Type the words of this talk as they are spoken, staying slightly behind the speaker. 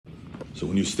So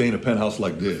when you stay in a penthouse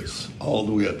like this, all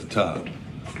the way at the top,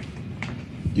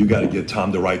 you got to get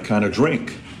Tom the right kind of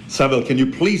drink. Samuel, can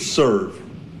you please serve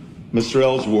Mr.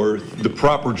 Ellsworth the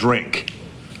proper drink?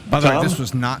 By the way, this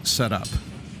was not set up.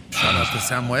 Shout out to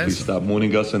Sam West. Please stop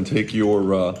mooning us and take your...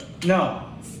 No.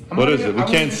 What is it? We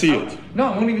can't see it. No,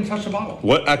 I won't even touch the bottle.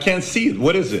 What? I can't see it.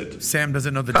 What is it? Sam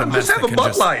doesn't know the Tom, just domestic have a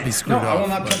Bud Light. be screwed No, off. I will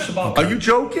not touch the bottle. Are you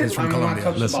joking? He's from I will not Colombia.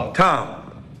 touch Listen. the bottle.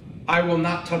 Tom, I will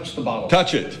not touch the bottle.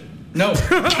 touch it. No. Just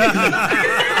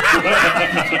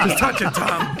touch it,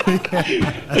 Tom.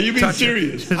 Are you being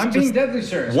serious? I'm being deadly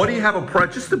serious. What do you have a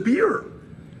price? Just a beer.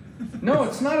 No,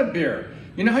 it's not a beer.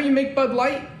 You know how you make Bud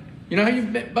Light? You know how you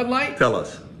make Bud Light? Tell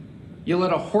us. You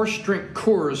let a horse drink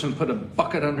Coors and put a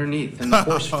bucket underneath, and the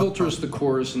horse filters the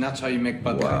Coors, and that's how you make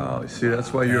Bud Light. Wow. See,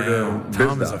 that's why you're the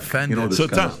Tom biz is doc. offended. You know this So,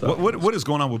 kind Tom, of stuff. what is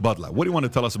going on with Bud Light? What do you want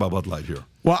to tell us about Bud Light here?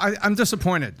 Well, I'm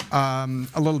disappointed a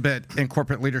little bit in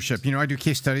corporate leadership. You know, I do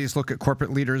case studies, look at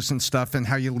corporate leaders and stuff and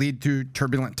how you lead through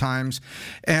turbulent times.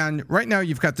 And right now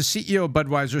you've got the CEO of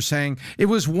Budweiser saying, it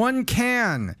was one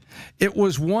can. It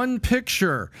was one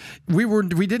picture. We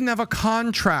didn't have a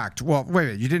contract. Well,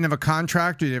 wait, you didn't have a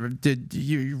contract? Or did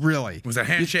you really? It was a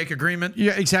handshake agreement.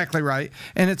 Yeah, exactly right.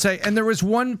 And there was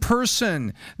one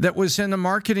person that was in the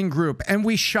marketing group, and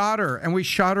we shot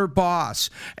her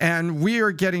boss, and we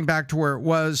are getting back to where it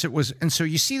was. And so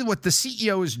you see what the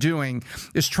CEO is doing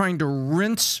is trying to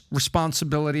rinse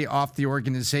responsibility off the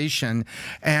organization,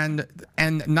 and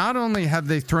not only have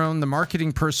they thrown the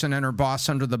marketing person and her boss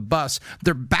under the bus,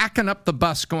 they're backing up the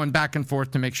bus, going back and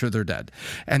forth to make sure they're dead.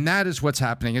 And that is what's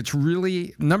happening. It's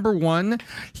really, number one,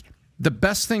 the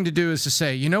best thing to do is to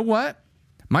say, you know what?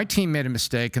 My team made a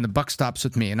mistake and the buck stops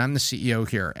with me, and I'm the CEO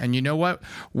here. And you know what?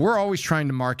 We're always trying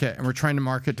to market, and we're trying to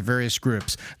market to various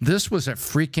groups. This was a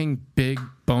freaking big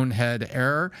bonehead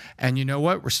error, and you know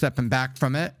what? We're stepping back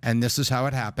from it, and this is how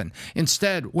it happened.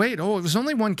 Instead, it was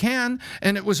only one can,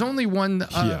 and it was only one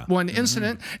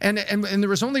incident, and there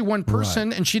was only one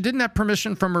person, and she didn't have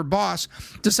permission from her boss.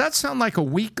 Does that sound like a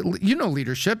weak,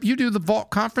 leadership? You do the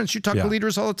Vault conference, you talk to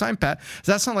leaders all the time, Pat. Does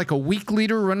that sound like a weak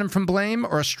leader running from blame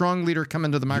or a strong leader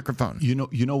coming to the microphone?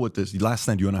 You know what this, last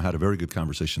night you and I had a very good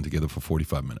conversation together for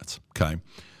 45 minutes, okay?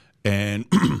 And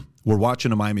we're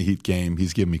watching a Miami Heat game.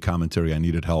 He's giving me commentary. I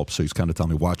needed help, so he's kind of telling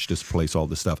me, watch this place, all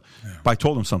this stuff. Yeah. But I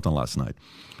told him something last night.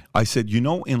 I said,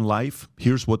 in life,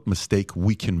 here's what mistake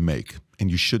we can make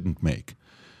and you shouldn't make.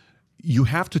 You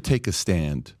have to take a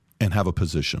stand and have a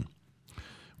position.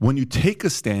 When you take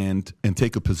a stand and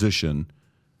take a position,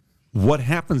 what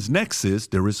happens next is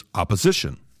there is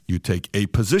opposition. You take a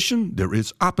position, there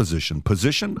is opposition.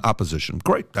 Position, opposition.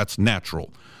 Great, that's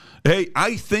natural. Hey,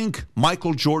 I think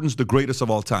Michael Jordan's the greatest of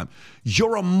all time.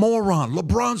 You're a moron.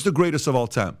 LeBron's the greatest of all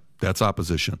time. That's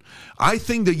opposition. I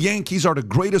think the Yankees are the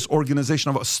greatest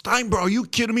organization of all. Steinberg, are you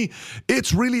kidding me?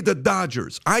 It's really the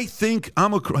Dodgers. I think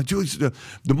I'm the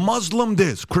Muslim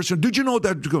this, Christian. Did you know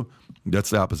that?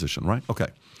 That's the opposition, right? Okay.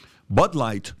 Bud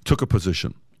Light took a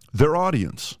position. Their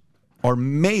audience are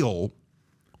male,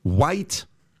 white,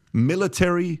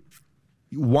 military,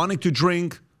 wanting to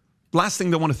drink. Last thing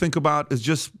they want to think about is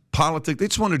just politics. They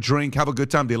just want to drink, have a good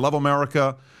time. They love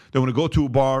America. They want to go to a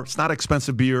bar. It's not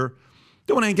expensive beer.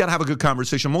 They want to hang out, have a good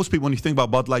conversation. Most people, when you think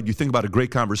about Bud Light, you think about a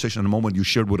great conversation in a moment you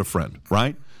shared with a friend,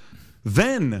 right?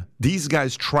 Then these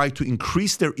guys try to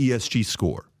increase their ESG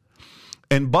score.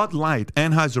 And Bud Light,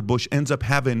 Anheuser-Busch, ends up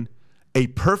having a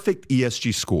perfect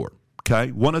ESG score,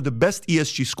 okay? One of the best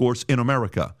ESG scores in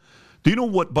America. Do you know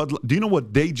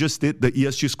what they just did? The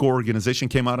ESG score organization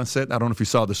came out and said, I don't know if you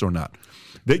saw this or not.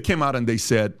 They came out and they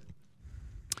said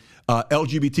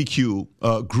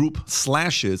LGBTQ group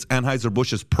slashes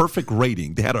Anheuser-Busch's perfect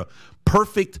rating. They had a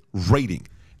perfect rating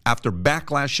after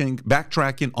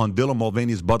backtracking on Dylan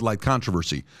Mulvaney's Bud Light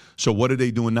controversy. So what are they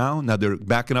doing now? Now they're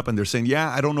backing up and they're saying, yeah,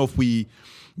 I don't know if we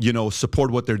support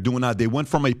what they're doing now. They went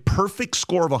from a perfect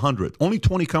score of 100. Only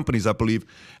 20 companies, I believe,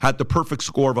 had the perfect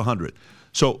score of 100.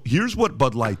 So here's what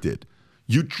Bud Light did.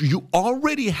 You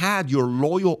already had your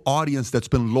loyal audience that's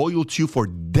been loyal to you for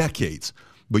decades,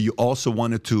 but you also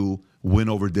wanted to win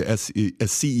over the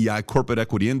CEI Corporate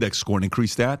Equity Index score and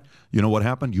increase that. You know what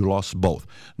happened? You lost both.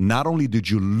 Not only did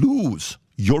you lose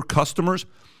your customers,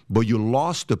 but you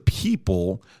lost the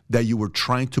people that you were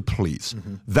trying to please.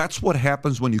 Mm-hmm. That's what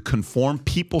happens when you conform.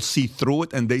 People see through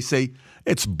it and they say,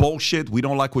 it's bullshit. We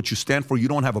don't like what you stand for. You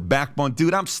don't have a backbone.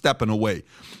 Dude, I'm stepping away.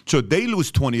 So they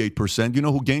lose 28%. You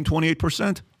know who gained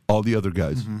 28%? All the other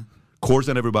guys. Mm-hmm. Coors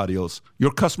and everybody else.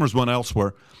 Your customers went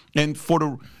elsewhere. And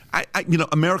for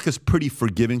America's pretty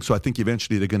forgiving, so I think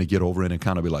eventually they're going to get over it and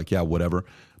kind of be like, yeah, whatever.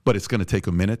 But it's going to take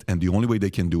a minute. And the only way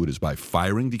they can do it is by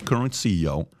firing the current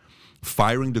CEO,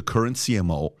 firing the current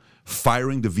CMO,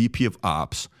 firing the VP of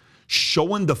Ops,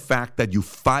 showing the fact that you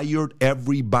fired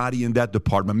everybody in that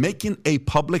department, making a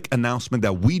public announcement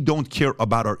that we don't care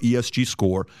about our ESG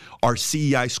score, our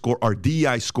CEI score, our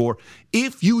DEI score.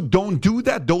 If you don't do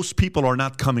that, those people are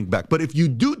not coming back. But if you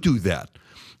do that,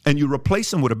 and you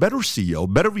replace them with a better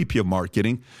CEO, better VP of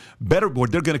marketing, better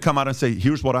board, they're going to come out and say,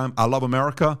 here's what I love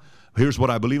America. Here's what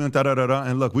I believe in, da-da-da-da.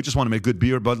 And look, we just want to make good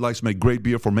beer. Bud Light's made great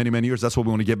beer for many, many years. That's what we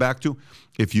want to get back to.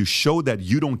 If you show that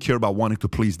you don't care about wanting to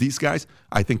please these guys,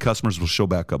 I think customers will show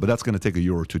back up. But that's going to take a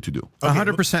year or two to do.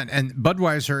 100%. And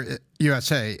Budweiser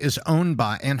USA is owned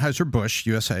by, Anheuser-Busch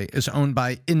USA is owned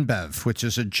by InBev, which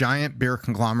is a giant beer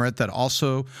conglomerate that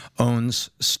also owns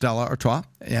Stella Artois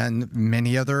and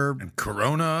many other...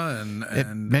 Corona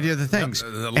and many other things.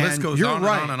 The list and goes you're on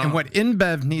right. and on and And on. what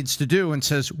InBev needs to do and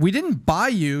says, we didn't buy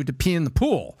you to pee in the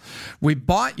pool. We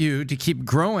bought you to keep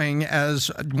growing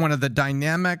as one of the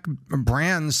dynamic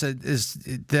brands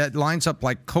that lines up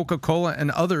like Coca-Cola and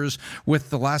others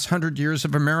with the last 100 years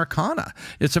of Americana.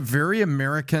 It's a very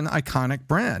American, iconic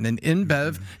brand. And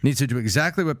InBev needs to do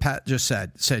exactly what Pat just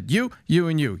said. Said, you,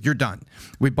 and you're done.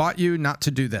 We bought you not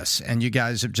to do this. And you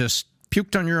guys have just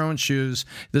puked on your own shoes.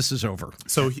 This is over.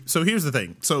 So here's the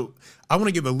thing. So I want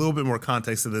to give a little bit more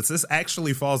context to this. This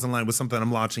actually falls in line with something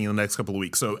I'm launching in the next couple of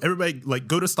weeks. So everybody,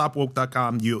 go to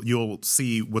stopwoke.com. You'll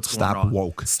see what's going on.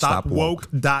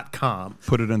 Stopwoke.com.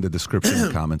 Put it in the description in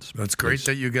the comments. That's great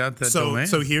that you got that domain.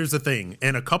 So here's the thing.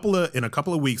 In a couple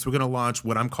of weeks, we're going to launch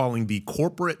what I'm calling the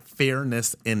Corporate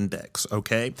Fairness Index.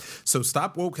 Okay. So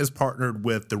Stop Woke has partnered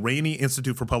with the Rainey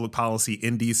Institute for Public Policy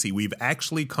in DC. We've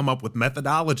actually come up with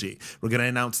methodology. We're going to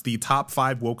announce the top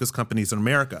 5 wokest companies in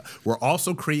America. We're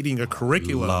also creating a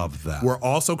curriculum. Love that. We're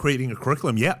also creating a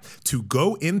curriculum, to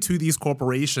go into these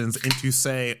corporations and to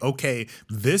say, okay,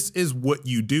 this is what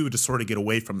you do to sort of get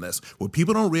away from this. What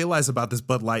people don't realize about this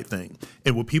Bud Light thing,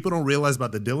 and what people don't realize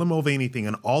about the Dylan Mulvaney thing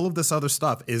and all of this other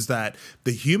stuff, is that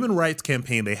the Human Rights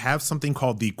Campaign, they have something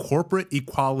called the Corporate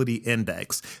Equality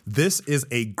Index. This is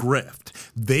a grift.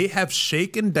 They have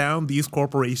shaken down these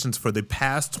corporations for the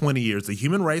past 20 years. The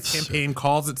Human Rights Campaign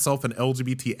calls itself an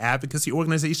LGBT advocacy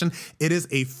organization. It is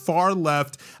a far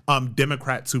left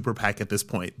Democrat super PAC at this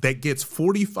point that gets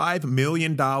 $45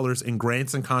 million in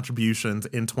grants and contributions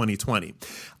in 2020.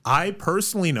 I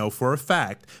personally know for a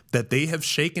fact that they have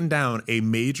shaken down a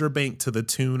major bank to the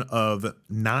tune of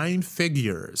 9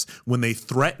 figures when they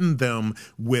threatened them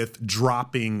with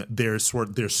dropping their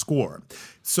score.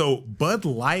 So Bud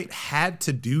Light had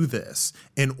to do this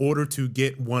in order to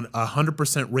get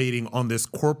 100% rating on this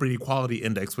Corporate Equality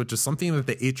Index, which is something that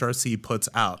the HRC puts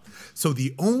out. So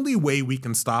the only way we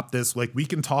can stop this, like we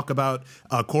can talk about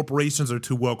corporations are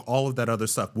too woke, all of that other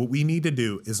stuff. What we need to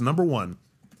do is, number one,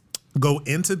 go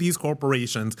into these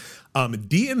corporations,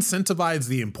 de-incentivize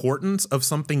the importance of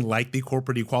something like the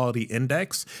Corporate Equality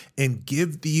Index, and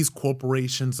give these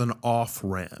corporations an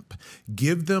off-ramp.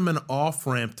 Give them an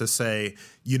off-ramp to say,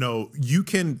 you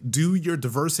can do your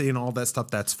diversity and all that stuff,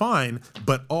 that's fine,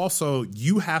 but also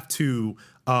you have to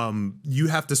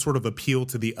sort of appeal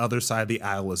to the other side of the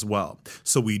aisle as well.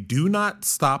 So we do not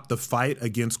stop the fight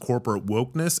against corporate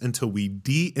wokeness until we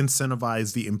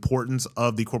de-incentivize the importance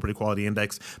of the Corporate Equality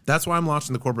Index. That's why I'm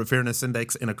launching the Corporate Fairness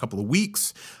Index in a couple of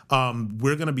weeks.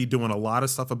 We're going to be doing a lot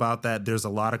of stuff about that. There's a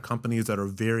lot of companies that are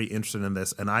very interested in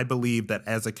this, and I believe that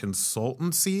as a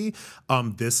consultancy,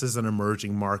 this is an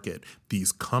emerging market.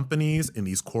 These companies and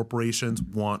these corporations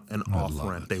want an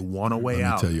off-ramp. They want a way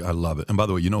out. Let me tell you, I love it. And by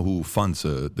the way, you know who funds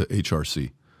the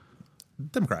HRC?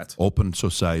 Democrats. Open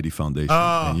Society Foundation.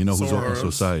 And you know who's Open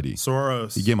Society?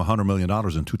 Soros. He gave him $100 million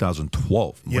in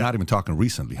 2012. We're not even talking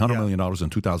recently. $100 million in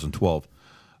 2012.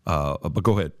 But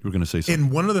go ahead. You were going to say something.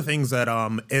 And one of the things that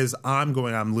as I'm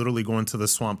literally going to the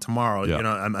swamp tomorrow. Yeah.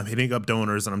 I'm hitting up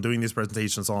donors and I'm doing these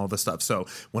presentations and all this stuff. So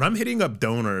when I'm hitting up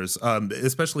donors,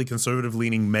 especially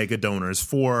conservative-leaning mega donors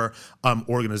for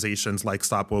organizations like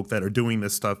Stop Woke that are doing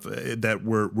this stuff, that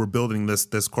we're building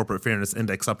this Corporate Fairness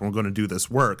Index up and we're going to do this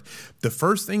work, the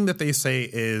first thing that they say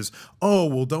is, oh,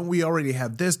 well, don't we already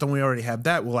have this? Don't we already have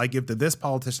that? Well, I give to this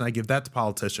politician, I give that to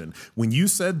politician. When you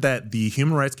said that the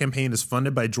Human Rights Campaign is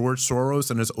funded by George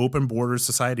Soros and his Open Borders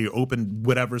Society or Open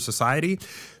whatever society,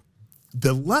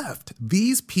 The left,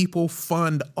 these people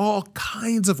fund all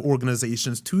kinds of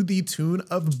organizations to the tune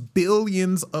of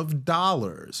billions of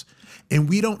dollars. And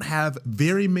we don't have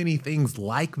very many things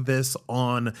like this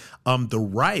on the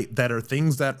right that are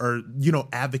things that are,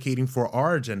 advocating for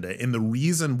our agenda. And the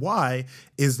reason why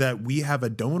is that we have a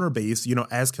donor base,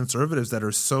 as conservatives that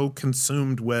are so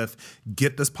consumed with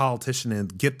get this politician in,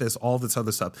 get this, all this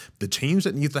other stuff. The change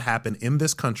that needs to happen in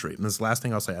this country, and this is the last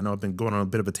thing I'll say, I know I've been going on a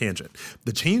bit of a tangent.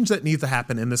 The change that needs to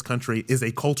happen in this country is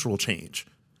a cultural change.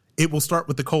 It will start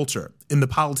with the culture, and the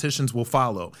politicians will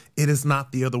follow. It is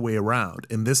not the other way around,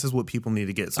 and this is what people need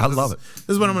to get. So I love it. This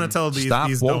is what I'm going to tell these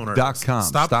donors.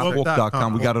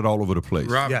 StopWoke.com. We got it all over the place.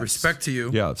 Rob, Yes. respect to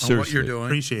you Yeah, on what seriously. you're doing.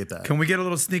 Appreciate that. Can we get a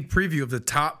little sneak preview of the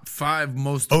top 5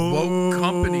 most woke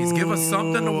companies? Give us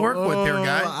something to work with here,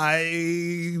 guy.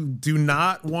 I do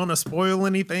not want to spoil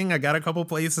anything. I got a couple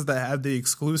places that have the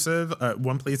exclusive.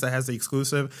 One place that has the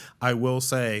exclusive. I will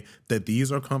say that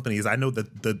these are companies. I know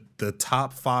that the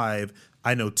top 5.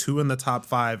 I know 2 in the top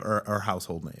 5 are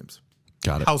household names.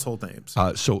 Got it. Household names.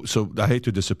 So I hate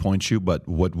to disappoint you, but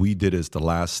what we did is the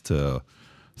last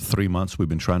 3 months we've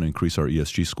been trying to increase our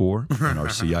ESG score and our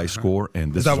CI score,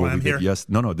 and this is what we did.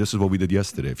 This is what we did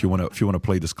yesterday. If you want to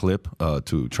play this clip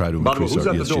to try to increase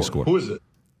our ESG score. Who is it?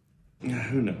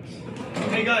 Who knows?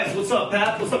 Hey guys, what's up,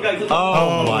 Pat? What's up, guys?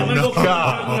 Oh my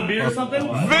God! Want a beer or something?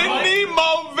 Vinny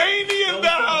Mulvaney in the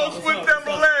house with them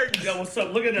legs. Yeah, what's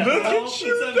up? Look at that. Look at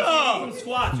you, dog.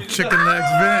 Chicken legs,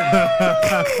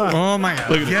 Vin. Oh my God!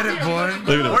 Get it, boy.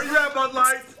 Look at Where you at, Bud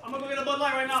Light? I'm gonna go get a Bud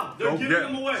Light right now. They're Go giving get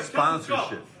them away.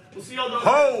 sponsorship. We'll see y'all done.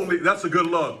 Holy, that's a good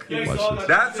look. Yeah, so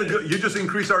That's a good. You just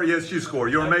increased our ESG score.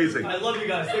 You're amazing. I love you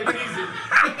guys. Take it easy.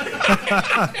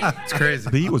 It's crazy.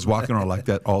 He was walking around like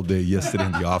that all day yesterday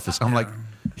in the office. I'm like,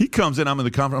 he comes in, I'm in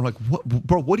the conference. I'm like, what,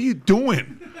 bro, what are you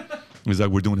doing? He's like,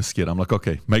 we're doing a skit. I'm like,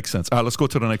 okay, makes sense. All right, let's go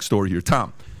to the next story here.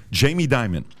 Tom, Jamie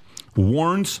Dimon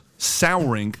warns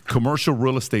souring commercial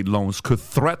real estate loans could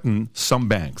threaten some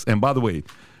banks. And by the way,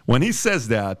 when he says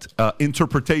that,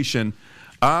 interpretation,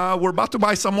 we're about to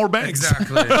buy some more banks.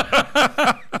 Exactly.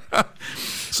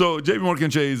 So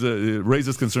JPMorgan Chase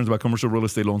raises concerns about commercial real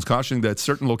estate loans, cautioning that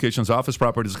certain locations, office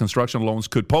properties, construction loans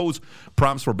could pose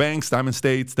problems for banks. Dimon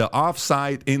states the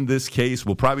offside in this case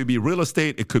will probably be real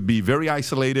estate. It could be very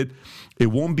isolated. It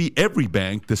won't be every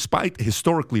bank, despite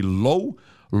historically low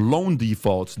loan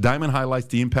defaults. Dimon highlights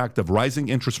the impact of rising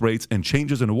interest rates and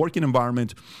changes in the working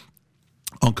environment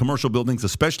on commercial buildings,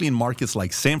 especially in markets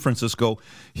like San Francisco.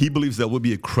 He believes there will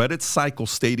be a credit cycle,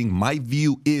 stating, my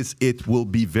view is it will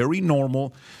be very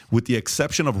normal with the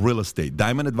exception of real estate.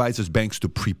 Dimon advises banks to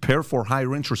prepare for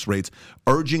higher interest rates,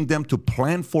 urging them to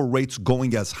plan for rates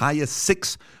going as high as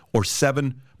 6 or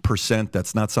 7%.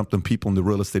 That's not something people in the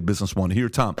real estate business want to hear.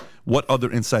 Tom, what other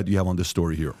insight do you have on this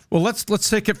story here? Well, let's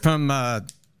take it from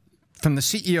the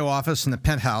CEO office in the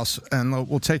penthouse, and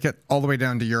we'll take it all the way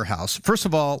down to your house. First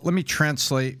of all, let me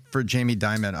translate for Jamie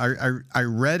Dimon. I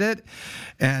read it,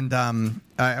 and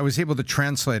I was able to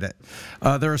translate it.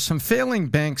 There are some failing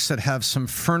banks that have some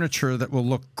furniture that will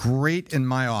look great in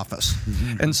my office.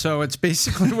 And so it's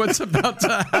basically what's about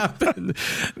to happen.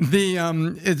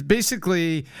 It's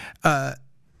basically...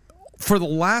 for the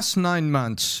last 9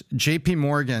 months, JP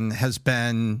Morgan has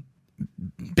been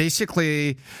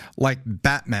basically like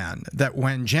Batman, that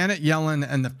when Janet Yellen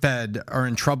and the Fed are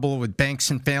in trouble with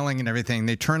banks and failing and everything,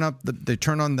 they turn on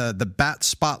the bat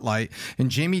spotlight,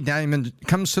 and Jamie Dimon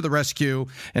comes to the rescue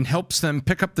and helps them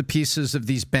pick up the pieces of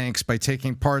these banks by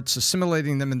taking parts,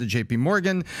 assimilating them into JP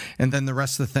Morgan, and then the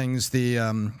rest of the things,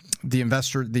 the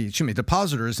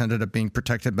depositors ended up being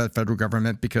protected by the federal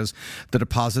government because the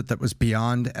deposit that was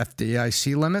beyond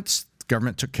FDIC limits,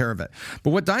 government took care of it. But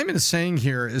what Dimon is saying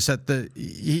here is that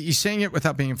he's saying it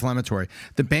without being inflammatory.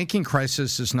 The banking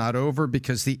crisis is not over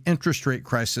because the interest rate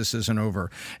crisis isn't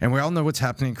over. And we all know what's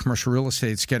happening in commercial real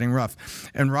estate. It's getting rough.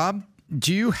 And Rob,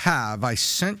 I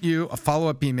sent you a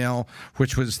follow-up email,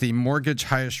 which was the mortgage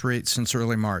highest rate since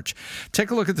early March.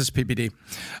 Take a look at this, PPD.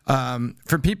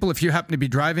 For people, if you happen to be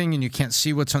driving and you can't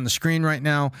see what's on the screen right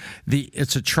now,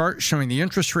 it's a chart showing the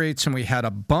interest rates, and we had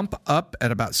a bump up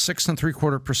at about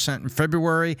 6.75% in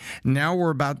February. Now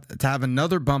we're about to have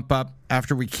another bump up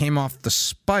after we came off the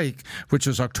spike, which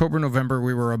was October, November.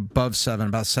 We were above 7,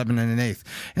 about 7 1/8.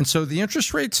 And so the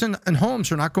interest rates in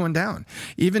homes are not going down,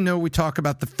 even though we talk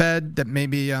about the Fed that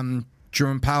maybe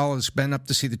Jerome Powell has been up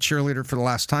to see the cheerleader for the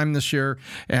last time this year,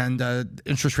 and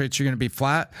interest rates are going to be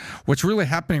flat. What's really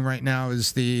happening right now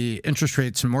is the interest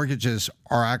rates and mortgages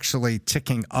are actually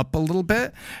ticking up a little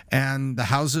bit, and the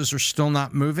houses are still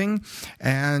not moving.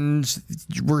 And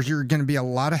we're going to be a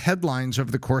lot of headlines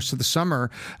over the course of the summer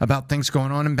about things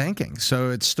going on in banking.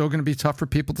 So it's still going to be tough for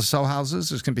people to sell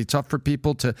houses. It's going to be tough for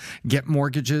people to get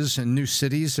mortgages in new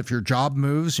cities if your job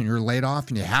moves and you're laid off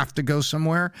and you have to go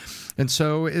somewhere. And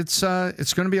so it's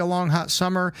going to be a long, hot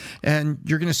summer, and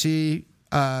you're going to see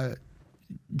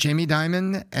Jamie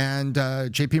Dimon and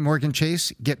JP Morgan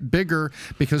Chase get bigger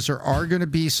because there are going to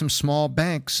be some small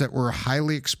banks that were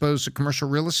highly exposed to commercial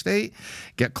real estate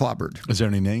get clobbered. Is there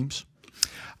any names?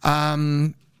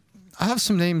 I'll have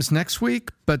some names next week,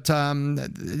 but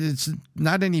it's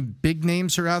not any big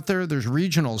names are out there. There's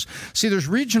regionals. See, there's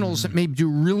regionals that may do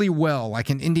really well,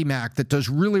 like an IndyMac that does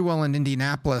really well in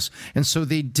Indianapolis. And so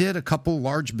they did a couple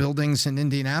large buildings in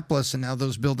Indianapolis, and now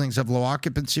those buildings have low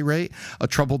occupancy rate, a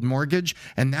troubled mortgage,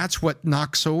 and that's what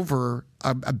knocks over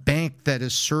a bank that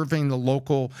is serving the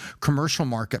local commercial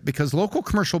market, because local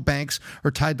commercial banks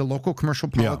are tied to local commercial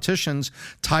politicians,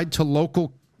 tied to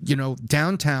local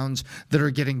downtowns that are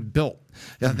getting built.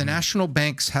 The national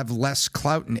banks have less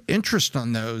clout and interest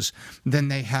on those than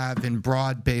they have in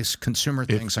broad-based consumer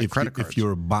things like credit cards. If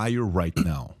you're a buyer right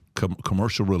now,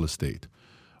 commercial real estate,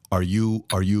 are you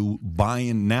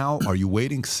buying now? Are you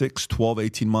waiting 6, 12,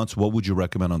 18 months? What would you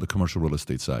recommend on the commercial real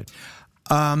estate side?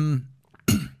 The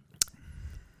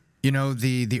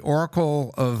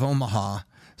Oracle of Omaha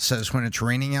says when it's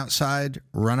raining outside,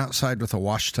 run outside with a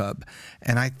wash tub.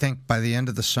 And I think by the end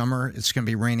of the summer, it's going to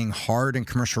be raining hard in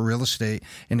commercial real estate.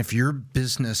 And if your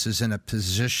business is in a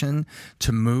position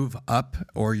to move up,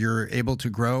 or you're able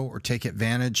to grow or take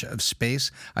advantage of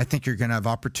space, I think you're going to have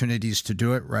opportunities to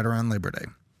do it right around Labor Day.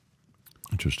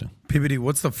 Interesting. PBD,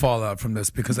 what's the fallout from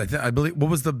this? Because I believe, what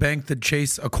was the bank that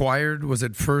Chase acquired? Was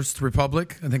it First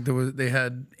Republic? I think they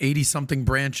had 80-something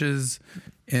branches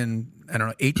in,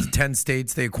 8 to 10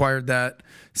 states. They acquired that.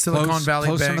 Silicon Valley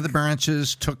closed Bank. some of the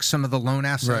branches, took some of the loan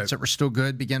assets that were still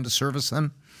good, began to service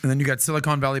them. And then you got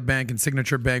Silicon Valley Bank and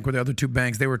Signature Bank were the other two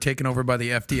banks. They were taken over by the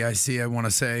FDIC, I want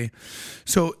to say.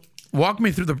 So walk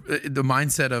me through the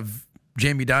mindset of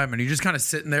Jamie Dimon. You're just kind of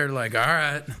sitting there like, all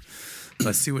right,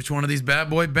 let's see which one of these bad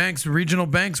boy banks, regional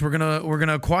banks, we're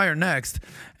gonna acquire next.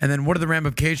 And then what are the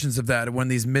ramifications of that when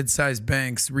these mid-sized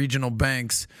banks, regional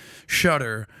banks,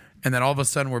 shutter, and then all of a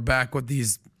sudden we're back with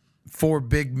these 4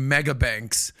 big mega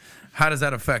banks? How does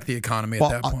that affect the economy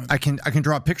at that point? I can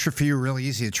draw a picture for you really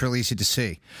easy. It's really easy to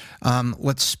see.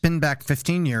 Let's spin back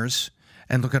 15 years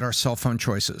and look at our cell phone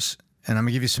choices. And I'm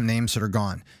gonna give you some names that are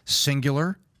gone.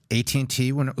 Singular,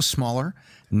 AT&T when it was smaller,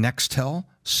 Nextel,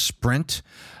 Sprint,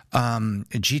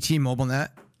 GT MobileNet,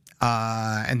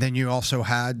 and then you also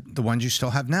had the ones you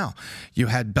still have now. You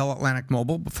had Bell Atlantic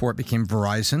Mobile before it became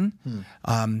Verizon,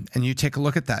 and you take a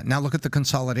look at that. Now look at the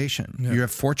consolidation. Yeah. You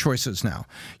have 4 choices now.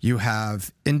 You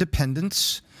have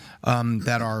independents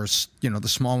that are, the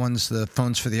small ones, the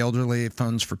phones for the elderly,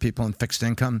 phones for people in fixed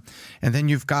income, and then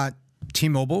you've got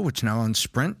T-Mobile, which now owns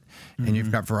Sprint, and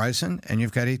you've got Verizon, and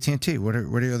you've got AT&T. What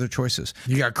are your other choices?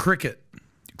 You got Cricket.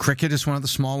 Cricket is one of the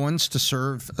small ones to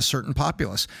serve a certain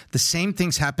populace. The same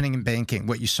thing's happening in banking.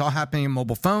 What you saw happening in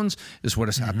mobile phones is what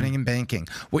is happening in banking.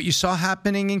 What you saw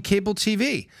happening in cable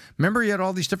TV. Remember, you had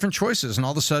all these different choices, and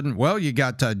all of a sudden, you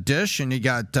got Dish, and you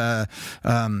got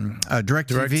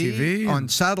DirecTV on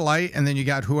satellite, and then you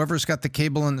got whoever's got the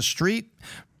cable in the street,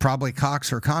 probably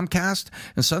Cox or Comcast,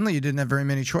 and suddenly you didn't have very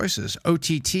many choices.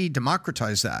 OTT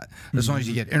democratized that. As long as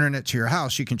you get internet to your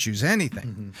house, you can choose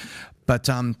anything. But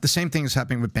the same thing is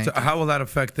happening with banking. So how will that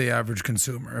affect the average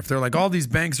consumer? If they're like, all these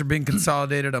banks are being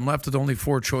consolidated, I'm left with only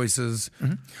 4 choices.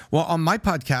 Well, on my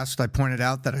podcast, I pointed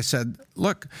out that I said,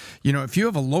 look, if you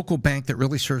have a local bank that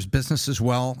really serves businesses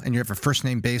well, and you have a first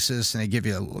name basis, and they give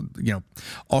you,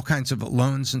 all kinds of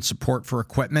loans and support for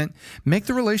equipment, make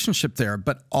the relationship there,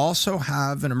 but also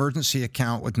have an emergency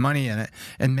account with money in it,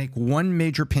 and make one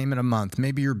major payment a month,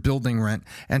 maybe your building rent,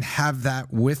 and have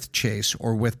that with Chase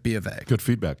or with B of A. Good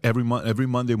feedback. Every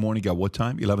Monday morning at what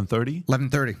time? 11:30?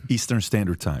 11:30. Eastern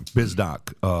Standard Time.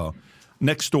 BizDoc.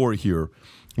 Next story here.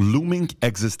 Looming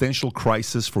existential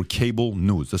crisis for cable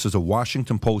news. This is a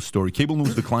Washington Post story. Cable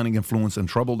news declining influence and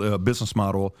troubled business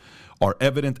model are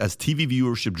evident as TV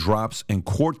viewership drops and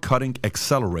cord cutting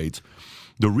accelerates.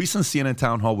 The recent CNN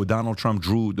town hall with Donald Trump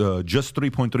drew just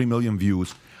 3.3 million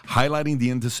views, highlighting the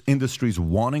industry's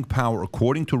wanting power.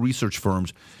 According to research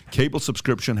firms, cable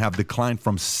subscription have declined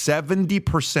from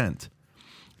 70%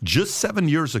 just 7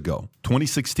 years ago,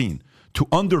 2016, to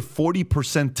under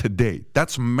 40% today.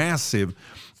 That's massive.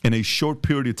 in a short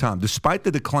period of time. Despite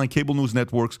the decline, cable news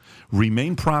networks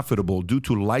remain profitable due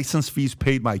to license fees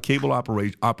paid by cable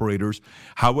operators.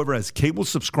 However, as cable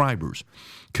subscribers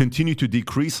continue to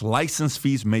decrease, license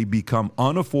fees may become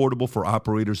unaffordable for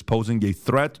operators, posing a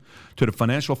threat to the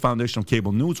financial foundation of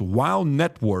cable news, while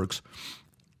networks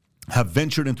have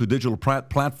ventured into digital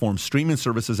platforms, streaming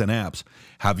services, and apps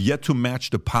have yet to match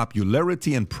the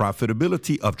popularity and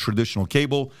profitability of traditional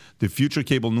cable. The future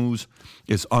cable news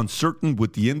is uncertain,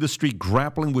 with the industry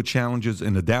grappling with challenges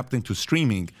in adapting to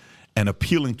streaming and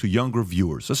appealing to younger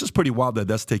viewers. This is pretty wild that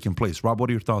that's taking place. Rob, what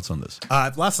are your thoughts on this? I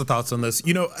have lots of thoughts on this.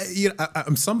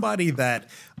 I'm somebody that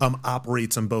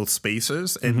operates in both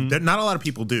spaces, and not a lot of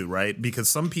people do, right? Because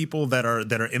some people that are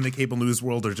in the cable news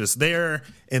world are just there,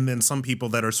 and then some people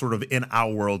that are sort of in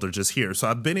our world are just here. So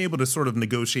I've been able to sort of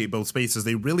negotiate both spaces.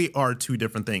 They really are two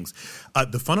different things.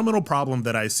 The fundamental problem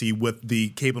that I see with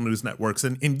the cable news networks,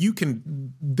 and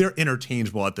they're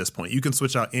interchangeable at this point. You can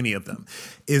switch out any of them.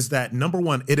 Is that number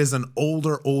one? It is an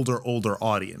older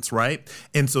audience, right?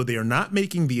 And so they are not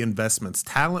making the investments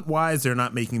talent-wise. They're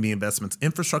not making the investments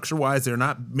infrastructure-wise. They're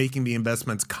not making the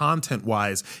investments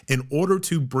content-wise in order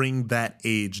to bring that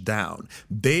age down.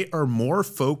 They are more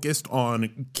focused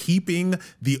on keeping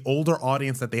the older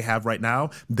audience that they have right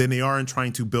now than they are in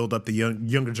trying to build up the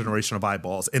younger generation of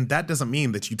eyeballs. And that doesn't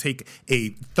mean that you take a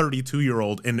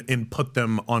 32-year-old and put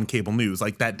them on cable news.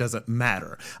 Like, that doesn't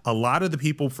matter. A lot of the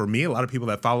people, for me, a lot of people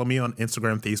that follow me on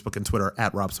Instagram, Facebook, and Twitter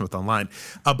at Rob Smith Online.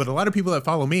 But a lot of people that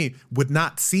follow me would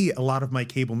not see a lot of my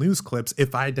cable news clips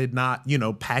if I did not,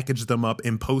 package them up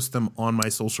and post them on my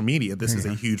social media. This is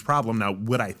a huge problem. Now,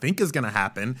 what I think is going to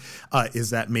happen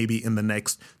is that maybe in the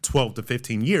next 12 to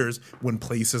 15 years, when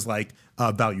places like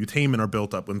Valuetainment are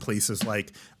built up, when places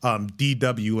like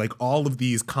DW, like all of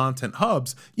these content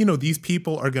hubs, these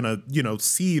people are going to,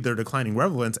 see their declining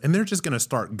relevance, and they're just going to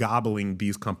start gobbling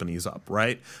these companies up,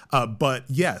 right? But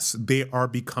yes, they are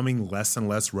becoming less and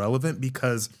less relevant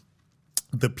because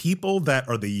the people that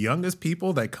are the youngest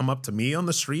people that come up to me on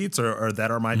the streets or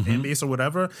that are my fan base or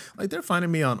whatever, like, they're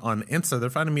finding me on Insta, they're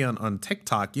finding me on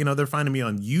TikTok, they're finding me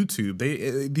on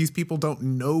YouTube. These people don't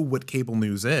know what cable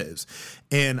news is.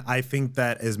 And I think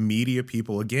that as media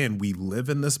people, again, we live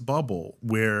in this bubble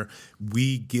where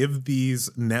we give these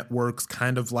networks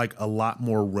kind of like a lot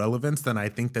more relevance than I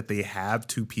think that they have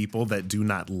to people that do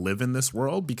not live in this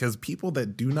world, because people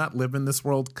that do not live in this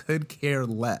world could care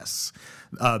less.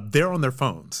 They're on their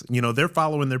phones. They're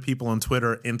following their people on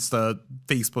Twitter, Insta,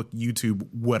 Facebook, YouTube,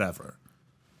 whatever.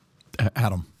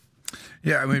 Adam.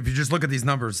 Yeah, I mean, if you just look at these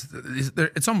numbers,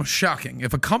 it's almost shocking.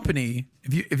 If a company,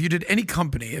 if you did any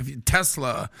company,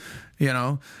 Tesla,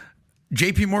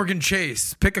 J.P. Morgan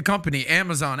Chase, pick a company,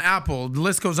 Amazon, Apple, the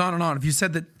list goes on and on. If you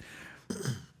said that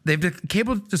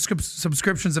cable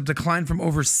subscriptions have declined from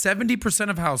over 70%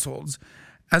 of households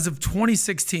as of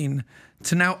 2016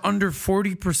 to now under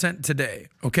 40% today,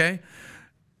 okay?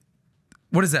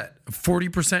 What is that, a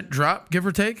 40% drop, give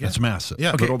or take? That's massive.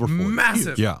 Yeah, but over 40.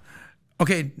 Massive. Yeah.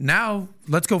 Okay, now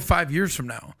let's go 5 years from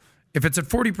now. If it's at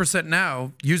 40%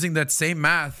 now, using that same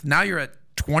math, now you're at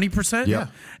 20%? Yeah.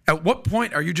 At what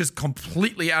point are you just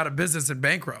completely out of business and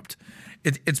bankrupt?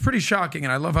 It's pretty shocking,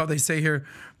 and I love how they say here,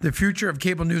 the future of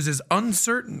cable news is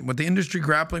uncertain, with the industry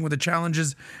grappling with the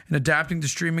challenges and adapting to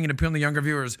streaming and appealing to younger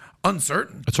viewers.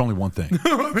 Uncertain. It's only one thing.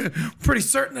 Pretty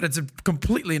certain that it's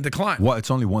completely in decline. Well,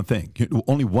 it's only one thing.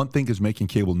 Only one thing is making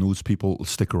cable news people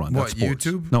stick around. What, That's sports.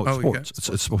 YouTube? No, it's Oh, sports.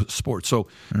 It's sports. So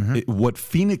what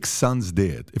Phoenix Suns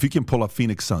did, if you can pull up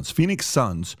Phoenix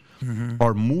Suns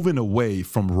are moving away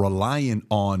from relying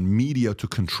on media to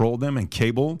control them and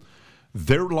cable.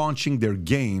 They're launching their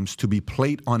games to be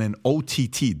played on an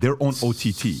OTT, their own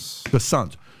OTT, the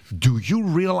Suns. Do you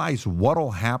realize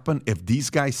what'll happen if these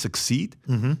guys succeed?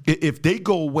 If they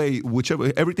go away,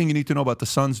 everything you need to know about the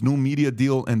Suns' new media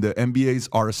deal and the NBA's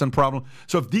RSN problem.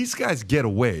 So if these guys get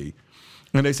away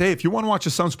and they say, hey, if you want to watch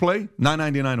the Suns play,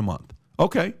 $9.99 a month.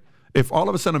 Okay. If all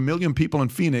of a sudden 1 million people in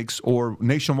Phoenix or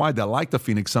nationwide that like the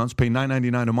Phoenix Suns pay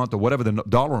 $9.99 a month or whatever the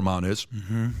dollar amount is,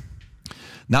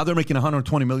 now they're making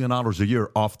 $120 million a year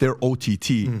off their OTT,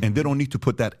 and they don't need to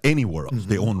put that anywhere else.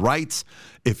 They own rights.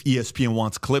 If ESPN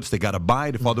wants clips, they got to buy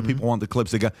it. If other people want the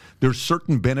clips, there's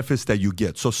certain benefits that you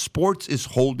get. So sports is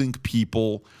holding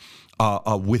people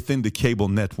within the cable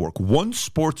network. Once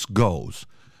sports goes,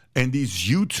 and these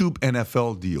YouTube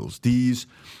NFL deals, these,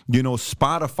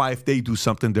 Spotify, if they do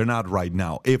something, they're not right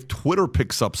now. If Twitter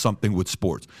picks up something with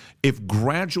sports, if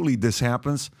gradually this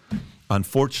happens,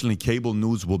 unfortunately, cable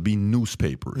news will be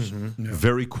newspapers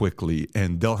very quickly,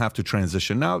 and they'll have to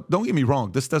transition. Now, don't get me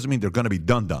wrong. This doesn't mean they're going to be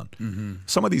done.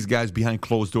 Some of these guys behind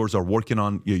closed doors are working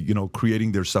on,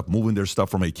 creating their stuff, moving their stuff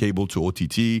from a cable to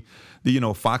OTT.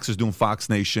 Fox is doing Fox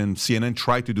Nation. CNN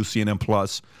tried to do CNN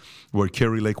Plus, where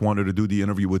Carrie Lake wanted to do the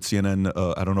interview with CNN.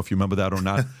 I don't know if you remember that or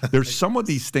not. There's some of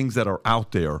these things that are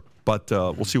out there, but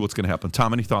we'll see what's going to happen.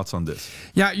 Tom, any thoughts on this?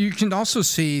 Yeah, you can also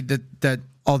see that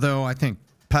although I think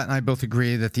Pat and I both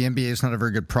agree that the NBA is not a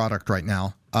very good product right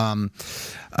now.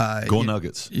 Go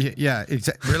Nuggets. Yeah,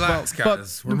 exactly. Relax,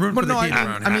 guys. We're rooting for the Heat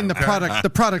around I mean the here.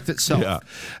 product itself.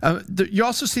 You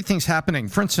also see things happening.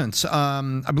 For instance,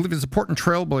 I believe it's the Portland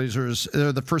Trailblazers.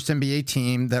 They're the first NBA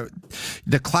team that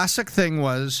the classic thing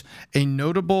was a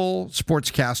notable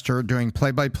sportscaster doing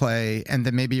play-by-play, and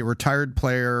then maybe a retired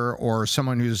player or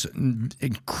someone who's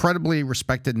incredibly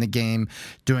respected in the game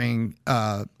doing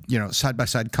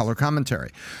side-by-side color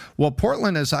commentary. Well,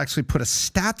 Portland has actually put a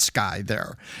stats guy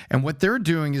there. And what they're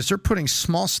doing is they're putting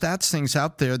small stats things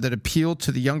out there that appeal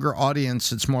to the younger audience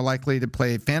that's more likely to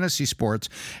play fantasy sports.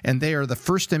 And they are the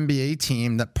first NBA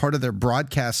team that part of their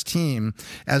broadcast team,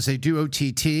 as they do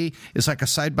OTT, is like a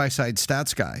side-by-side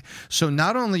stats guy. So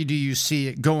not only do you see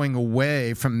it going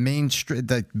away from mainstream,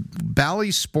 the Bally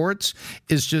Sports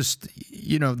is just,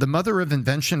 the mother of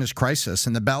invention is crisis.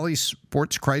 And the Bally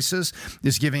Sports crisis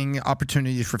is giving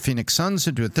opportunity for Phoenix Suns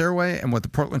to do it their way, and what the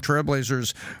Portland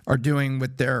Trailblazers are doing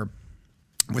with their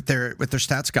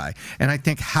stats guy. And I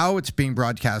think how it's being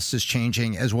broadcast is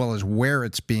changing, as well as where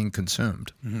it's being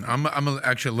consumed. I'm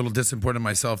actually a little disappointed in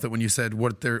myself that when you said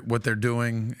what they're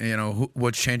doing,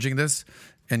 what's changing this,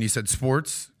 and you said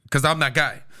sports, because I'm that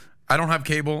guy. I don't have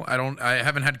cable. I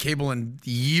haven't had cable in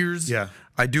years. Yeah.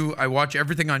 I watch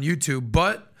everything on YouTube,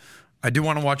 but I do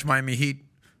want to watch Miami Heat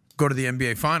go to the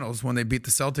NBA Finals when they beat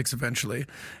the Celtics eventually.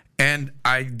 And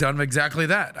I've done exactly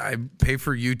that. I pay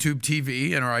for YouTube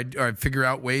TV, or I figure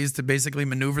out ways to basically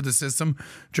maneuver the system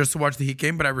just to watch the Heat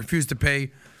game, but I refuse to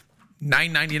pay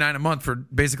 $9.99 a month for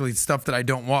basically stuff that I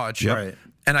don't watch. Yep. Right.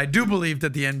 And I do believe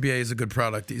that the NBA is a good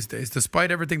product these days. Despite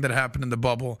everything that happened in the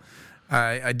bubble,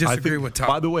 I disagree with Tom.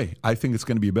 By the way, I think it's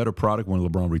going to be a better product when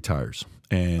LeBron retires.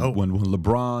 And when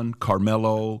LeBron,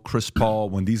 Carmelo, Chris Paul,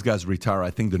 when these guys retire, I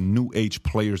think the new age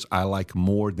players I like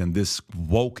more than this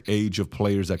woke age of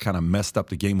players that kind of messed up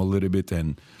the game a little bit.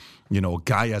 And, a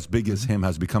guy as big as him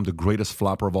has become the greatest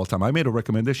flopper of all time. I made a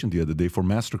recommendation the other day for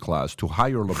Masterclass to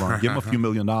hire LeBron, give him a few $1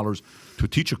 million to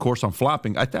teach a course on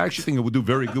flopping. I actually think it would do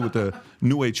very good with the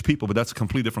new age people, but that's a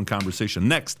completely different conversation.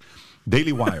 Next,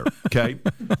 Daily Wire, okay,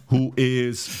 who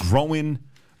is growing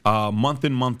month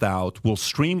in, month out, will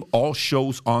stream all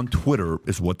shows on Twitter,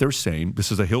 is what they're saying.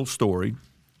 This is a Hill story.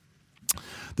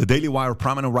 The Daily Wire,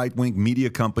 prominent right-wing media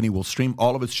company, will stream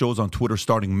all of its shows on Twitter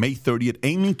starting May 30th,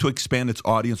 aiming to expand its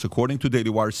audience, according to Daily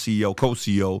Wire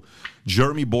co-CEO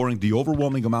Jeremy Boring. The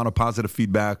overwhelming amount of positive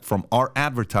feedback from our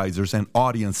advertisers and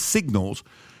audience signals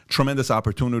tremendous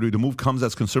opportunity. The move comes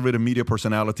as conservative media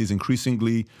personalities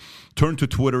increasingly turn to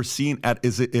Twitter, seen it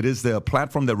is the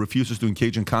platform that refuses to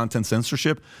engage in content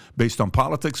censorship based on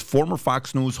politics. Former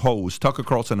Fox News host Tucker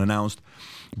Carlson announced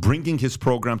bringing his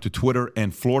program to Twitter,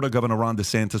 and Florida Governor Ron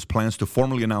DeSantis plans to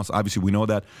formally announce, obviously we know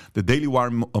that, the Daily Wire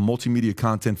multimedia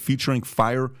content featuring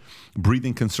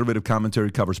fire-breathing conservative commentary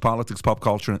covers politics, pop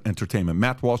culture, and entertainment.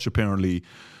 Matt Walsh apparently,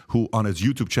 who on his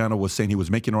YouTube channel was saying he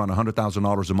was making around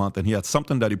 $100,000 a month, and he had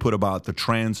something that he put about the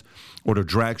trans or the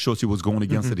drag shows he was going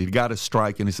against, that he got a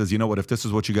strike, and he says, you know what, if this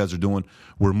is what you guys are doing,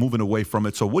 we're moving away from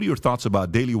it. So what are your thoughts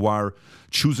about Daily Wire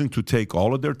choosing to take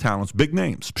all of their talents, big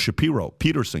names, Shapiro,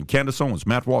 Peterson, Candace Owens,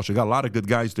 Matt Walsh, they got a lot of good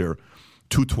guys there,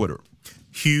 to Twitter?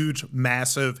 Huge,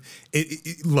 massive.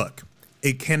 Look,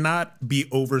 it cannot be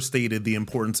overstated the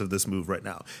importance of this move right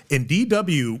now. And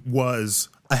DW was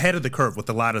ahead of the curve with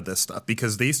a lot of this stuff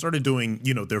because they started doing,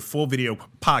 their full video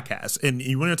podcasts. And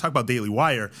you want to talk about Daily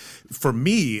Wire, for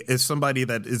me, as somebody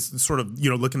that is sort of,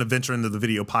 looking to venture into the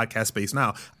video podcast space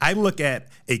now, I look at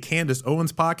a Candace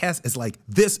Owens podcast as like,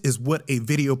 this is what a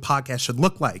video podcast should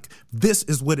look like. This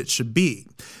is what it should be.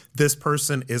 This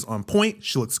person is on point.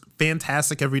 She looks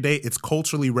fantastic every day. It's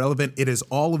culturally relevant. It is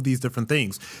all of these different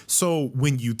things. So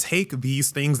when you take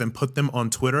these things and put them on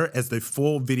Twitter as the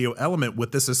full video element,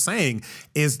 what this is saying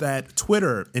is that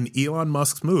Twitter and Elon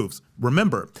Musk's moves.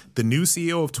 Remember, the new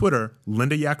CEO of Twitter,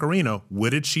 Linda Yaccarino, what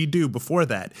did she do before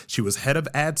that? She was head of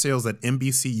ad sales at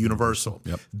NBC Universal.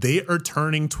 Yep. They are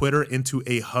turning Twitter into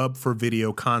a hub for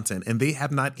video content, and they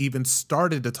have not even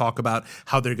started to talk about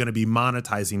how they're going to be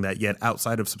monetizing that yet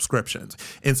outside of subscriptions.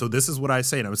 And so this is what I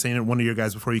say, and I was saying to one of your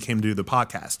guys before you came to do the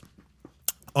podcast.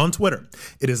 on Twitter.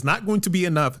 It is not going to be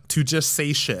enough to just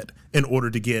say shit in order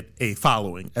to get a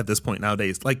following at this point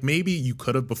nowadays. Like maybe you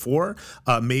could have before,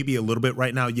 maybe a little bit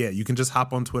right now. Yeah, you can just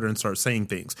hop on Twitter and start saying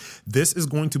things. This is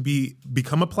going to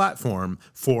become a platform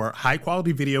for high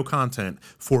quality video content,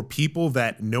 for people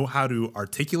that know how to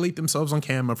articulate themselves on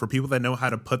camera, for people that know how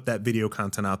to put that video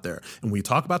content out there. And we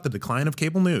talk about the decline of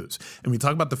cable news, and we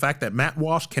talk about the fact that Matt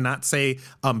Walsh cannot say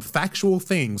factual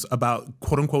things about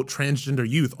quote unquote transgender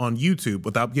youth on YouTube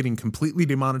without getting completely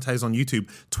demonetized on YouTube.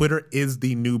 Twitter is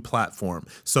the new platform.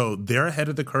 So they're ahead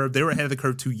of the curve. They were ahead of the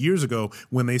curve 2 years ago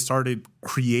when they started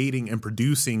creating and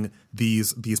producing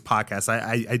these podcasts.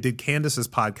 I did Candace's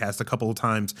podcast a couple of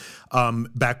times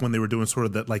back when they were doing sort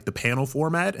of the panel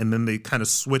format, and then they kind of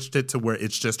switched it to where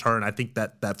it's just her. And I think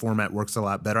that format works a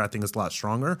lot better. I think it's a lot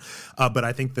stronger. But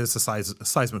I think this is a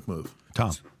seismic move.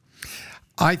 Tom.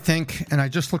 I think, and I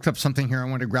just looked up something here. I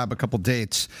want to grab a couple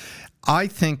dates. I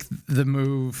think the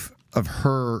move of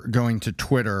her going to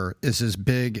Twitter is as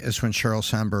big as when Sheryl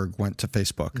Sandberg went to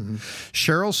Facebook. Mm-hmm.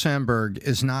 Sheryl Sandberg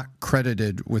is not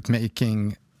credited with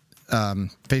making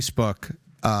Facebook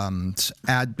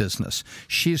ad business.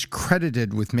 She's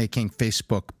credited with making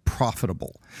Facebook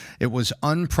profitable. It was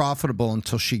unprofitable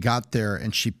until she got there,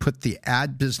 and she put the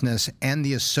ad business and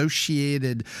the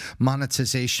associated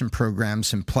monetization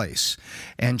programs in place.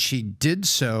 And she did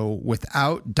so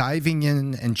without diving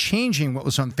in and changing what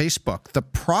was on Facebook. The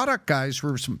product guys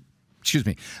were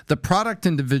the product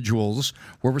individuals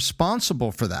were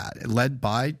responsible for that, led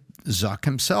by Zuck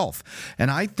himself.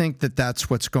 And I think that that's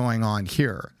what's going on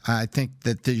here. I think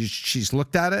that she's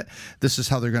looked at it. This is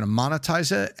how they're going to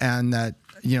monetize it. And that,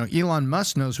 Elon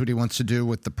Musk knows what he wants to do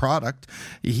with the product.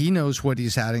 He knows what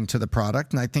he's adding to the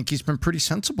product. And I think he's been pretty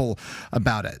sensible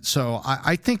about it. So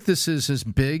I think this is as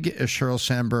big as Sheryl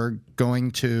Sandberg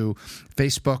going to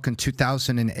Facebook in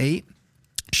 2008.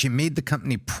 She made the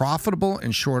company profitable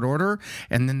in short order,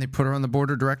 and then they put her on the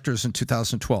board of directors in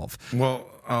 2012. Well,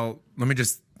 let me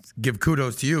just give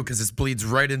kudos to you, because this bleeds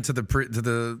right into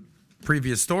the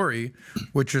previous story,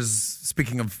 which is,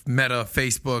 speaking of Meta,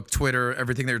 Facebook, Twitter,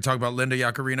 everything that you're talking about, Linda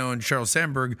Yaccarino and Sheryl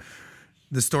Sandberg.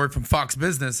 The story from Fox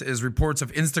Business is reports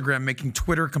of Instagram making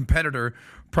Twitter competitor,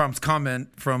 prompts comment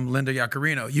from Linda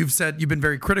Yaccarino. You've been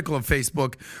very critical of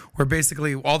Facebook, where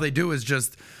basically all they do is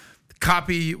just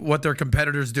copy what their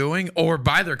competitor's doing or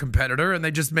buy their competitor, and they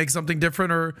just make something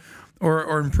different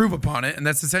or improve upon it. And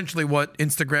that's essentially what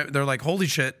Instagram, they're like, holy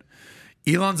shit,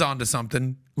 Elon's onto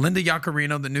something. Linda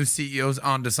Yaccarino, the new CEO's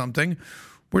onto something.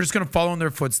 We're just going to follow in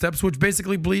their footsteps, which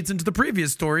basically bleeds into the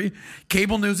previous story.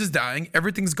 Cable news is dying.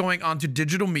 Everything's going on to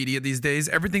digital media these days.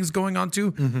 Everything's going on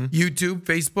to YouTube,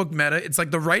 Facebook, Meta. It's like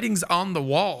the writing's on the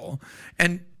wall.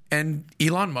 And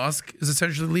Elon Musk is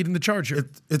essentially leading the charge here.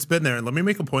 It's been there. And let me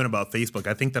make a point about Facebook.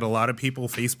 I think that a lot of people,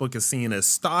 Facebook is seen as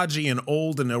stodgy and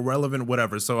old and irrelevant,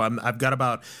 whatever. So I've got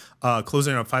about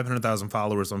closing on 500,000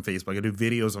 followers on Facebook. I do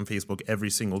videos on Facebook every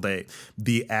single day.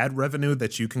 The ad revenue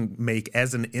that you can make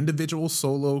as an individual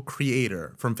solo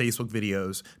creator from Facebook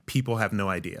videos, people have no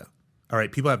idea. All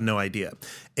right, people have no idea.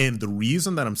 And the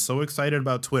reason that I'm so excited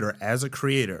about Twitter as a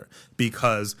creator,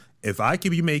 because if I could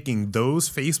be making those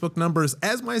Facebook numbers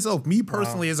as myself, me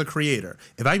personally as a creator,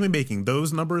 if I can be making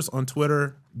those numbers on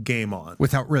Twitter, game on.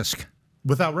 Without risk.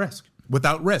 Without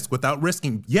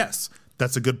risking. Yes,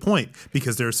 that's a good point,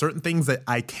 because there are certain things that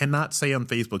I cannot say on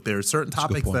Facebook. There are certain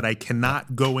topics that I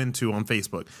cannot go into on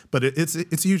Facebook, but it's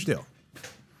a huge deal.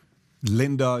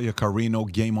 Linda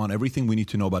Yaccarino, game on. Everything we need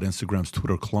to know about Instagram's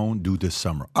Twitter clone due this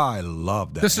summer. I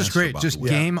love that. This is great. Just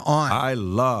game on. I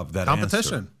love that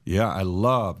competition. Answer. Yeah, I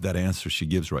love that answer she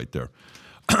gives right there.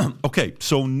 Okay,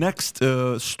 so next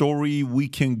story we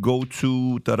can go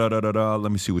to.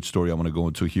 Let me see which story I want to go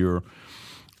into here.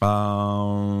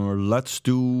 Let's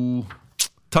do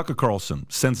Tucker Carlson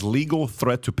sends legal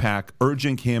threat to PAC,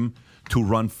 urging him to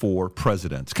run for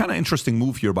president. It's kind of interesting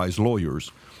move here by his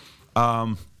lawyers.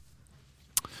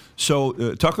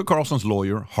 So Tucker Carlson's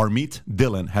lawyer, Harmeet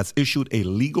Dillon, has issued a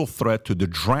legal threat to the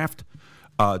draft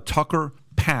Tucker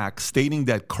PAC, stating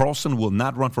that Carlson will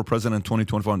not run for president in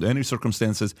 2024 under any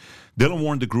circumstances. Dillon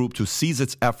warned the group to cease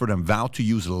its effort and vowed to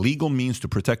use legal means to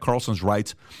protect Carlson's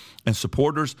rights and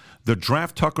supporters. The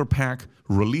Draft Tucker PAC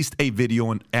released a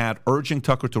video and ad urging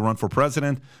Tucker to run for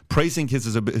president, praising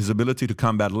his ability to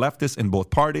combat leftists in both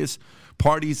parties,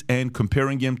 and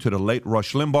comparing him to the late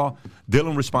Rush Limbaugh.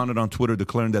 Dillon responded on Twitter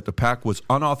declaring that the PAC was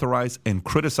unauthorized and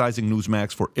criticizing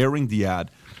Newsmax for airing the ad.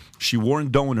 She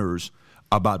warned donors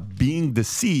about being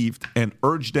deceived and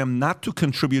urged them not to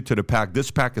contribute to the PAC. This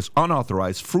PAC is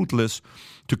unauthorized, fruitless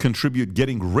to contribute,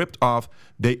 getting ripped off.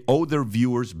 They owe their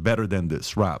viewers better than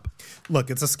this. Rob. Look,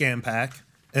 it's a scam PAC.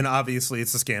 And obviously,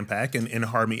 it's a scam pack, and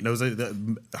Harmeet knows it.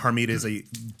 Harmeet is a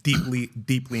deeply,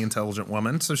 deeply intelligent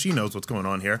woman, so she knows what's going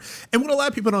on here. And what a lot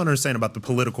of people don't understand about the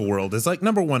political world is, like,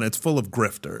 number one, it's full of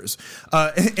grifters,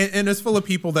 and it's full of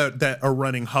people that are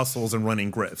running hustles and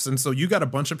running grifts. And so you got a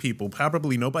bunch of people,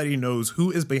 probably nobody knows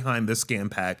who is behind this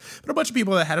scam pack, but a bunch of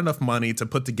people that had enough money to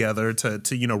put together to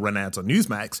run ads on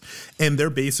Newsmax, and they're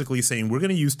basically saying, we're going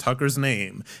to use Tucker's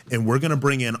name, and we're going to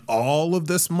bring in all of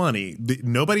this money.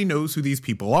 Nobody knows who these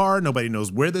people are. Nobody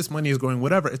knows where this money is going,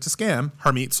 whatever. It's a scam.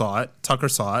 Harmeet saw it. Tucker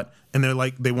saw it. And they're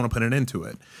like, they want to put an end to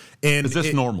it. And is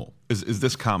this normal? Is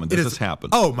this common? Does this happen?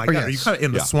 Oh my God. yes. Are you kind of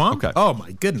in the swamp? Okay. Oh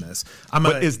my goodness.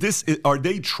 Are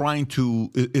they trying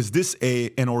to, is this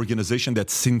an organization that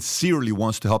sincerely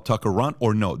wants to help Tucker run,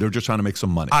 or no? They're just trying to make some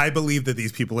money? I believe that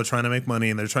these people are trying to make money,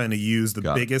 and they're trying to use the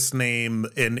biggest name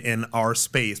in our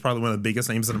space, probably one of the biggest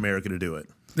names in America, to do it.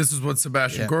 This is what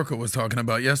Sebastian Gorka was talking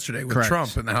about yesterday with Correct.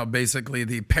 Trump, and how basically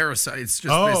the parasites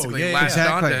just latched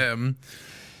onto him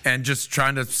and just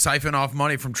trying to siphon off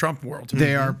money from Trump world.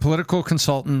 They are political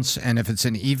consultants, and if it's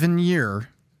an even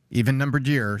numbered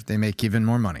year, they make even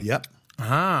more money. Yep. Good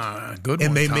one,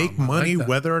 And they Tom. make I money like that.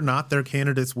 whether or not their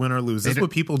candidates win or lose. This is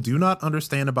what people do not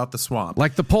understand about the swamp.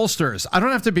 Like the pollsters. I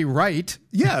don't have to be right.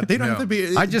 Yeah, they don't have to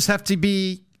be. I just have to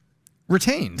be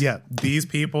retained. Yeah, these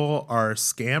people are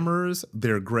scammers.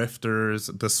 They're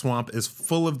grifters. The swamp is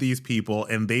full of these people,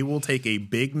 and they will take a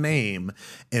big name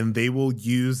and they will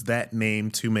use that name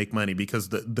to make money. Because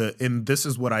and this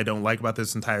is what I don't like about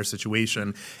this entire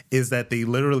situation is that they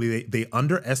literally they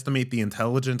underestimate the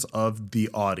intelligence of the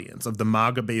audience, of the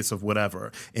MAGA base, of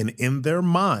whatever. And in their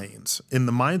minds, in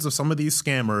the minds of some of these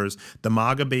scammers, the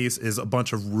MAGA base is a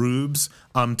bunch of rubes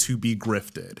to be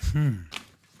grifted.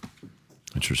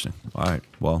 Interesting. All right.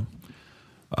 Well,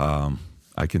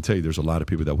 I can tell you there's a lot of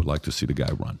people that would like to see the guy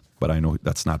run. But I know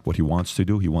that's not what he wants to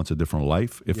do. He wants a different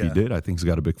life. If he did, I think he's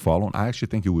got a big following. I actually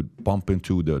think he would bump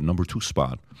into the number 2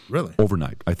 spot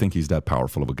overnight. I think he's that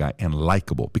powerful of a guy and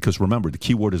likable. Because remember, the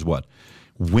key word is what?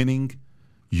 Winning.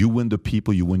 You win the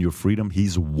people. You win your freedom.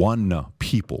 He's won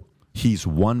people. He's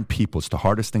won people. It's the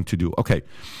hardest thing to do. Okay,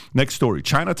 next story.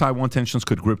 China-Taiwan tensions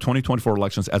could grip 2024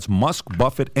 elections as Musk,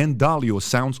 Buffett, and Dalio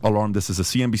sounds alarm. This is a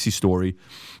CNBC story.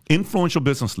 Influential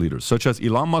business leaders such as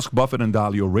Elon Musk, Buffett, and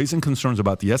Dalio raising concerns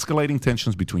about the escalating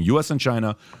tensions between U.S. and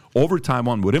China over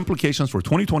Taiwan with implications for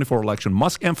 2024 election.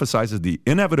 Musk emphasizes the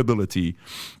inevitability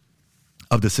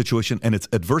of the situation and its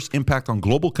adverse impact on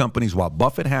global companies, while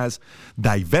Buffett has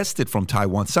divested from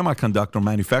Taiwan semiconductor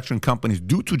manufacturing companies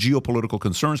due to geopolitical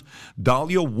concerns.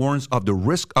 Dalio warns of the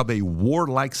risk of a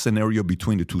war-like scenario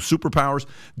between the two superpowers.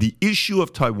 The issue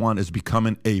of Taiwan is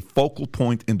becoming a focal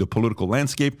point in the political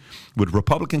landscape, with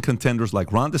Republican contenders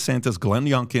like Ron DeSantis, Glenn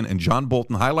Youngkin, and John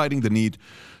Bolton highlighting the need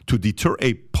to deter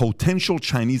a potential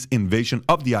Chinese invasion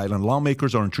of the island.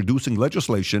 Lawmakers are introducing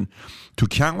legislation to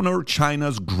counter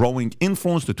China's growing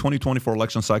influence. The 2024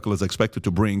 election cycle is expected to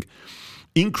bring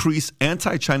increased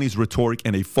anti-Chinese rhetoric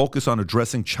and a focus on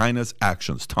addressing China's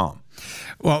actions. Tom.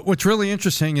 Well, what's really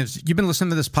interesting is you've been listening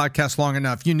to this podcast long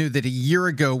enough. You knew that a year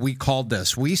ago we called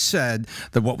this. We said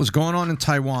that what was going on in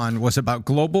Taiwan was about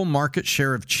global market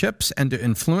share of chips and to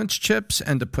influence chips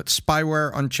and to put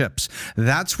spyware on chips.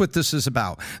 That's what this is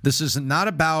about. This is not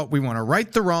about we want to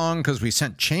right the wrong because we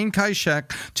sent Chiang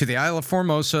Kai-shek to the Isle of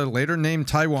Formosa, later named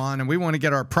Taiwan, and we want to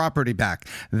get our property back.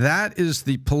 That is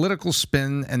the political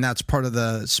spin, and that's part of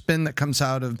the spin that comes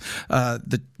out of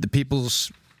the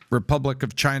People's Republic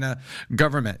of China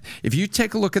government. If you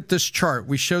take a look at this chart,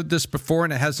 we showed this before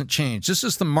and it hasn't changed. This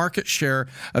is the market share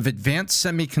of advanced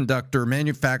semiconductor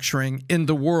manufacturing in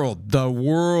the world. The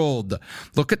world.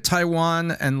 Look at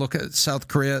Taiwan and look at South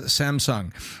Korea,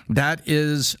 Samsung. That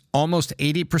is almost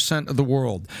 80% of the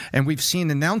world. And we've seen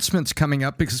announcements coming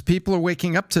up because people are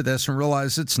waking up to this and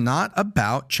realize it's not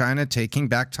about China taking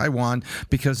back Taiwan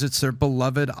because it's their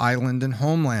beloved island and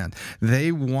homeland.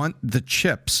 They want the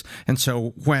chips. And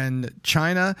so when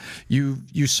China, you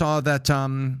saw that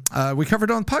we covered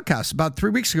it on the podcast about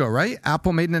 3 weeks ago, right?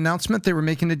 Apple made an announcement they were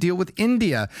making a deal with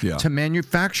India to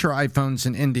manufacture iPhones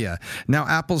in India. Now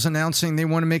Apple's announcing they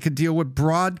want to make a deal with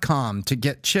Broadcom to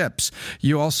get chips.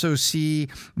 You also see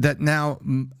that now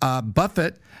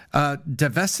Buffett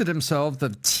divested himself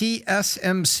of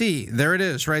TSMC. There it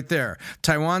is right there.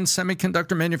 Taiwan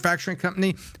Semiconductor Manufacturing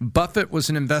Company. Buffett was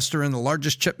an investor in the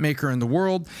largest chip maker in the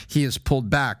world. He has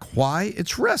pulled back. Why?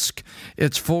 It's risk.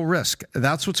 It's full risk.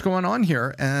 That's what's going on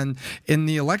here. And in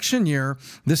the election year,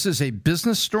 this is a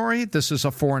business story. This is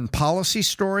a foreign policy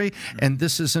story. And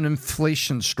this is an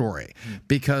inflation story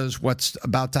because what's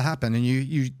about to happen. And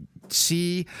you don't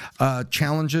see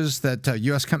challenges that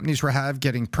U.S. companies were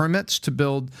getting permits to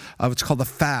build what's called a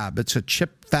fab. It's a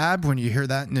chip fab. When you hear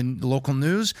that in the local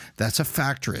news, that's a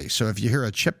factory. So if you hear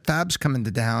a chip fab's coming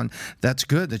to town, that's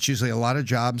good. That's usually a lot of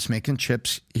jobs making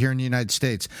chips here in the United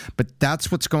States. But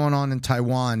that's what's going on in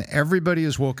Taiwan. Everybody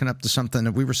has woken up to something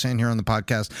that we were saying here on the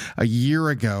podcast a year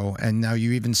ago. And now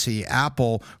you even see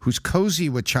Apple, who's cozy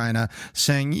with China,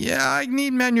 saying, yeah, I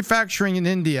need manufacturing in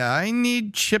India. I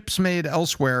need chips made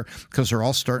elsewhere, because they're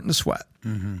all starting to sweat.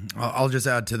 Mm-hmm. I'll just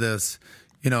add to this,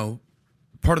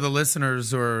 part of the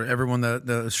listeners, or everyone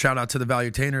the shout out to the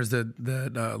valuetainers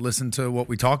that listen to what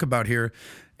we talk about here.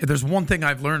 If there's one thing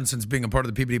I've learned since being a part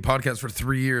of the PPD podcast for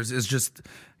 3 years, is just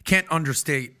can't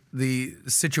understate the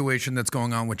situation that's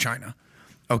going on with China.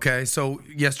 Okay, so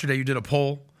yesterday you did a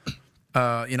poll.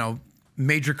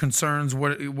 Major concerns.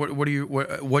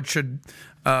 What should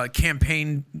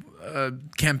campaigns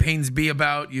be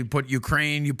about? You put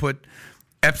Ukraine. You put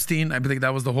Epstein. I believe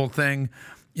that was the whole thing.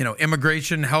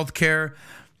 Immigration, healthcare.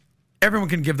 Everyone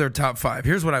can give their top 5.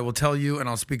 Here's what I will tell you, and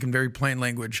I'll speak in very plain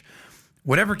language.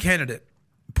 Whatever candidate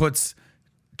puts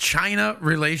China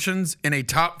relations in a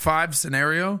top 5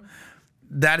 scenario,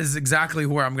 that is exactly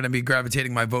where I'm going to be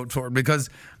gravitating my vote toward, because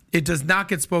it does not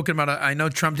get spoken about. I know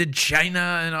Trump did China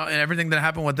and everything that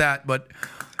happened with that, but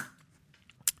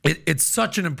it's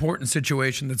such an important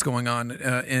situation that's going on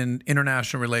in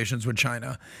international relations with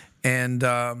China, and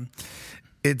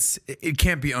it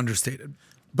can't be understated.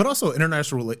 But also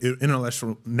international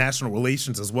national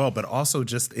relations as well, but also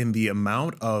just in the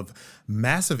amount of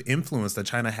massive influence that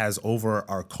China has over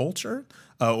our culture,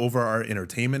 over our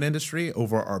entertainment industry,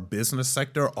 over our business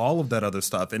sector, all of that other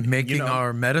stuff, and making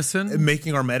our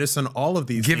medicine, all of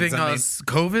these giving things. us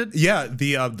COVID. Yeah,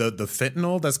 the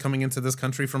fentanyl that's coming into this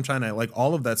country from China, like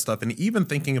all of that stuff, and even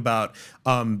thinking about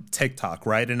TikTok,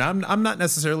 right? And I'm not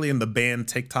necessarily in the ban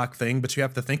TikTok thing, but you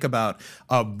have to think about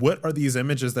what are these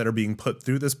images that are being put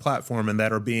through this platform and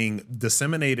that are being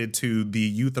disseminated to the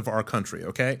youth of our country.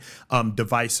 Okay,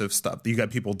 divisive stuff. You got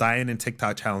people dying in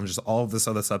TikTok challenges, all of this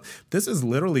other stuff. This is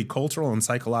literally cultural and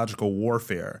psychological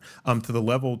warfare to the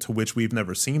level to which we've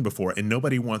never seen before, and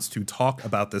nobody wants to talk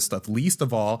about this stuff. Least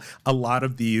of all, a lot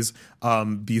of these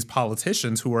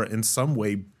politicians who are in some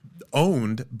way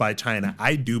owned by China.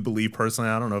 I do believe personally,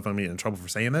 I don't know if I'm getting in trouble for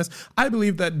saying this, I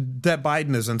believe that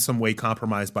Biden is in some way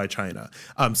compromised by China.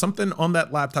 Something on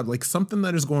that laptop, like something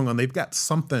that is going on. They've got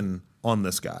something on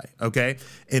this guy, okay?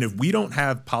 And if we don't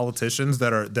have politicians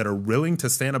that are willing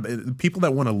to stand up, people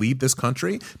that want to lead this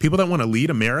country, people that want to lead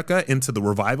America into the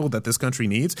revival that this country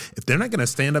needs, if they're not going to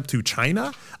stand up to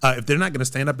China, if they're not going to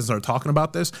stand up and start talking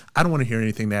about this, I don't want to hear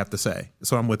anything they have to say.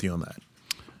 So I'm with you on that.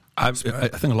 I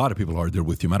think a lot of people are there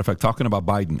with you. Matter of fact, talking about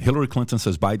Biden, Hillary Clinton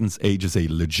says Biden's age is a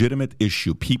legitimate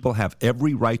issue. People have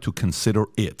every right to consider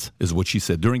it, is what she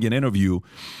said. During an interview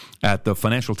at the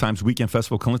Financial Times Weekend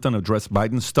Festival, Clinton addressed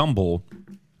Biden's stumble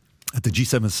at the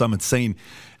G7 summit, saying,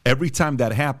 every time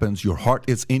that happens, your heart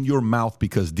is in your mouth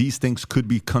because these things could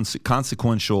be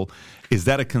consequential. Is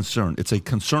that a concern? It's a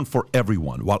concern for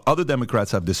everyone. While other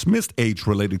Democrats have dismissed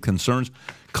age-related concerns,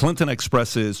 Clinton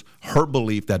expresses her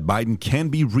belief that Biden can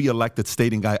be reelected,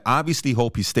 stating, I obviously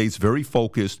hope he stays very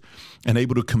focused and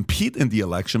able to compete in the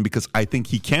election because I think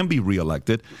he can be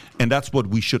reelected, and that's what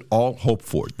we should all hope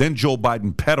for. Then Joe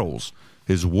Biden peddles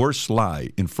his worst lie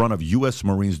in front of U.S.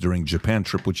 Marines during Japan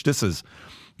trip, which this is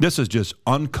just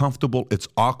uncomfortable. It's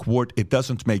awkward. It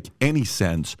doesn't make any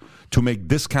sense to make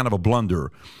this kind of a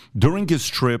blunder. During his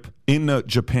trip in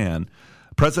Japan,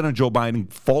 President Joe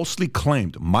Biden falsely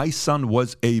claimed, my son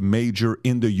was a major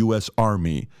in the U.S.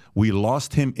 Army. We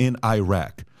lost him in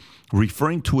Iraq,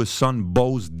 referring to his son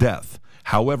Bo's death.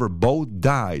 However, Bo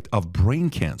died of brain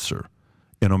cancer.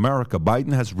 In America,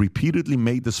 Biden has repeatedly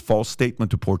made this false statement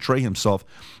to portray himself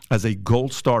as a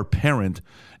gold star parent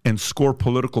and score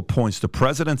political points. The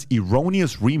president's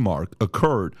erroneous remark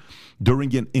occurred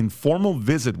during an informal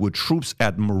visit with troops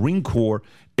at Marine Corps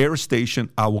Air Station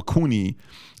Awakuni.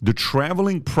 The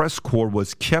traveling press corps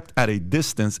was kept at a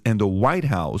distance, and the White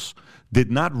House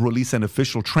did not release an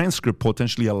official transcript,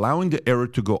 potentially allowing the error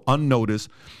to go unnoticed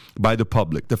by the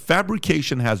public. The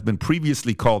fabrication has been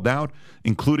previously called out,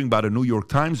 including by the New York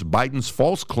Times. Biden's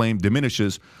false claim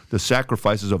diminishes the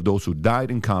sacrifices of those who died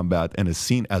in combat and is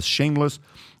seen as shameless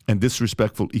and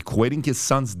disrespectful. Equating his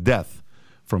son's death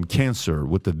from cancer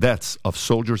with the deaths of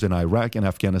soldiers in Iraq and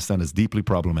Afghanistan is deeply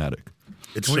problematic.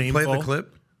 It's Can we shameful. play the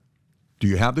clip? Do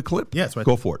you have the clip? Yes, right.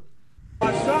 Go for it.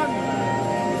 My son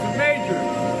was a major,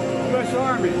 U.S.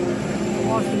 Army.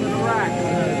 Lost him in Iraq.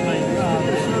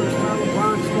 Service Medal,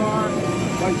 Bronze Star,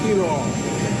 like you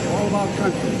all about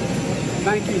country.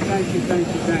 Thank you. Why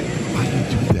do you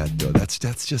do that, though?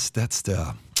 That's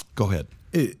the. Go ahead.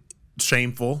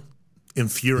 Shameful,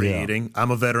 infuriating. I'm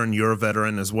a veteran. You're a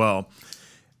veteran as well.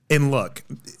 And look,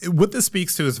 what this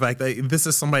speaks to is the fact that this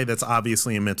is somebody that's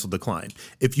obviously in mental decline.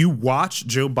 If you watch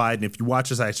Joe Biden, if you watch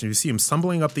his action, you see him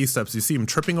stumbling up these steps, you see him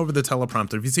tripping over the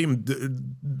teleprompter, if you see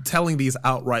him telling these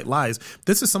outright lies,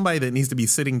 this is somebody that needs to be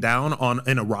sitting down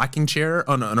in a rocking chair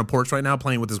on a porch right now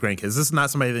playing with his grandkids. This is not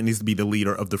somebody that needs to be the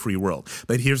leader of the free world.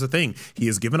 But here's the thing. He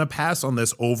is given a pass on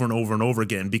this over and over and over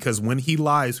again because when he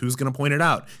lies, who's going to point it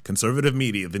out? Conservative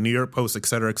media, the New York Post, et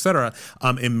cetera,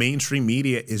 and mainstream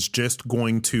media is just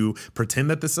going to pretend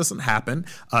that this doesn't happen.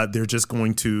 They're just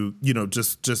going to,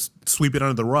 just sweep it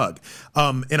under the rug.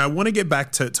 And I want to get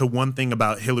back to one thing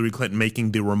about Hillary Clinton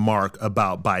making the remark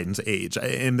about Biden's age.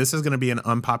 And this is going to be an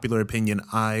unpopular opinion.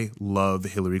 I love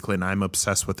Hillary Clinton. I'm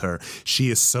obsessed with her. She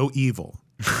is so evil.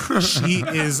 She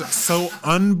is so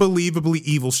unbelievably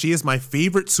evil. She is my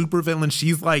favorite supervillain.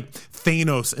 She's like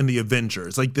Thanos in the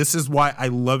Avengers. Like, this is why I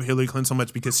love Hillary Clinton so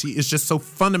much, because she is just so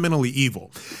fundamentally evil.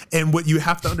 And what you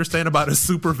have to understand about a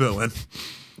supervillain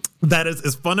that is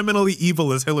as fundamentally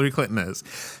evil as Hillary Clinton is,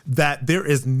 that there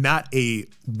is not a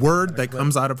word that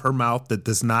comes out of her mouth that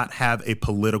does not have a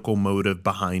political motive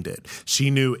behind it.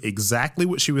 She knew exactly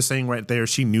what she was saying right there.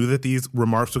 She knew that these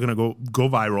remarks were going to go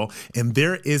viral. And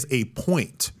there is a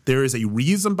point. There is a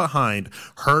reason behind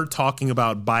her talking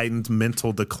about Biden's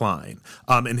mental decline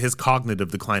and his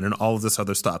cognitive decline and all of this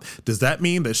other stuff. Does that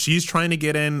mean that she's trying to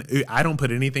get in? I don't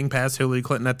put anything past Hillary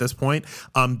Clinton at this point.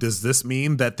 Does this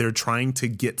mean that they're trying to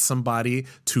get somebody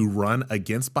to run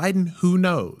against Biden? Who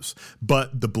knows?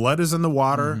 But the blood is in the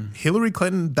water. Hillary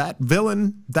Clinton, that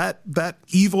villain, that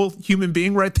evil human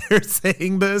being right there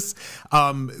saying this,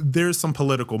 there's some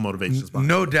political motivations behind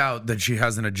No it. doubt that she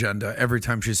has an agenda every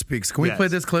time she speaks. Can we play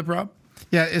this clip, Rob?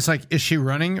 Yeah, it's like, is she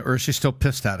running or is she still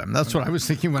pissed at him? That's what I was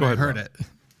thinking when I heard it.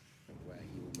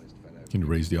 Can you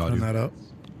raise the audio? Turn that up.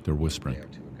 They're whispering.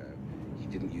 He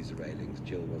didn't use the railings.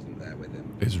 Jill wasn't there with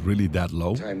him. It's really that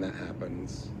low? The time that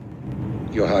happens,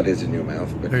 your heart is in your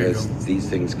mouth because these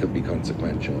things could be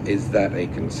consequential. Is that a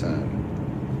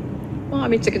concern? Well, I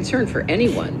mean, it's a concern for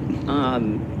anyone.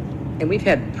 And we've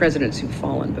had presidents who've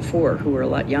fallen before who were a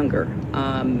lot younger,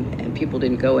 and people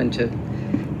didn't go into,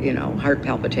 heart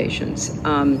palpitations.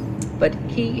 But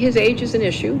his age is an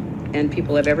issue, and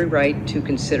people have every right to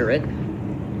consider it.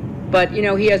 But,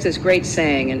 he has this great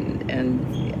saying,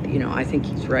 and I think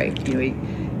he's right.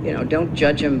 Don't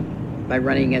judge him by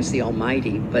running against the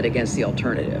Almighty, but against the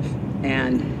alternative.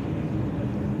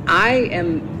 And I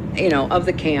am, of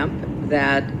the camp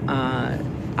that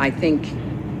I think,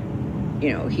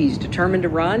 he's determined to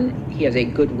run. He has a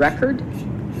good record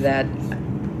that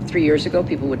 3 years ago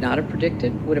people would not have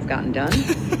predicted would have gotten done.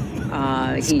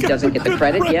 He doesn't get the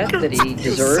credit yet that he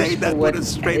deserves for what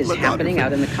is happening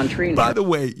out in the country. By the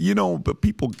way, but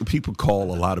people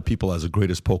call a lot of people as the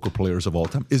greatest poker players of all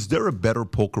time. Is there a better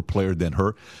poker player than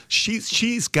her?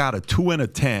 She's got a 2 and a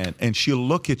 10, and she'll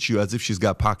look at you as if she's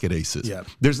got pocket aces. Yeah.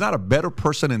 There's not a better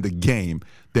person in the game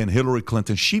than Hillary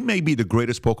Clinton. She may be the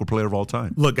greatest poker player of all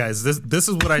time. Look, guys, this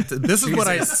is what I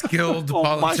skilled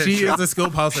politician. She is a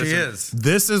skilled politician. She is.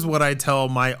 This is what I tell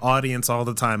my audience all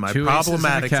the time. My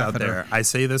problematics out there. I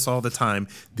say this all the time.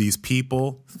 These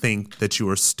people think that you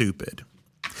are stupid.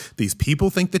 These people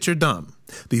think that you're dumb.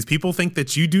 These people think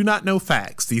that you do not know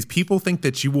facts. These people think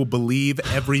that you will believe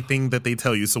everything that they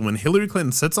tell you. So when Hillary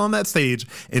Clinton sits on that stage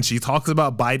and she talks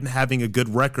about Biden having a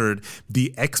good record,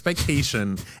 the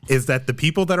expectation is that the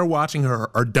people that are watching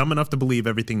her are dumb enough to believe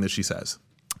everything that she says.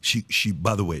 She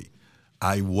by the way,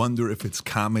 I wonder if it's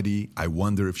comedy. I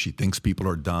wonder if she thinks people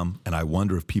are dumb. And I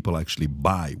wonder if people actually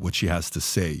buy what she has to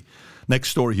say. Next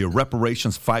story here.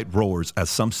 Reparations fight roars as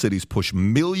some cities push $1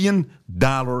 million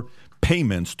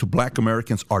payments to Black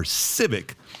Americans are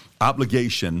civic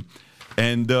obligation.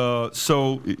 And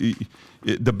so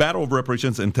the battle of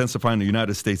reparations intensifying in the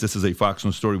United States. This is a Fox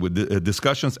News story with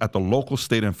discussions at the local,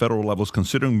 state, and federal levels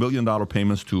considering $1 million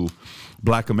payments to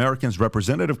Black Americans.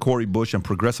 Representative Cori Bush and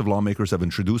progressive lawmakers have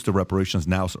introduced the Reparations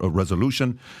Now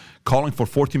resolution calling for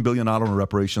 $14 billion in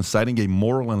reparations, citing a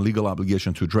moral and legal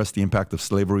obligation to address the impact of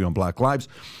slavery on Black lives.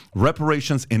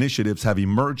 Reparations initiatives have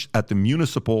emerged at the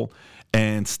municipal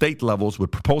and state levels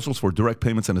with proposals for direct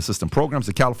payments and assistance programs.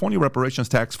 The California Reparations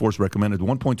Task Force recommended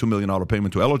 $1.2 million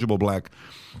payment to eligible Black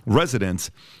residents,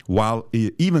 while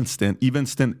Evanston,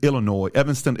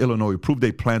 Illinois approved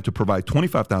a plan to provide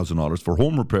 $25,000 for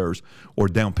home repairs or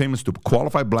down payments to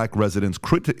qualified Black residents.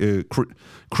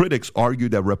 Critics argue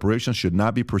that reparations should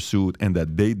not be pursued and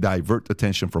that they divert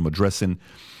attention from addressing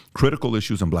critical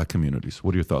issues in black communities.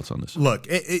 What are your thoughts on this? Look,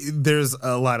 there's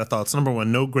a lot of thoughts. Number one,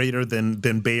 no greater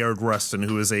than Bayard Rustin,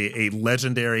 who is a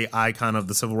legendary icon of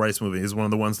the civil rights movement. He's one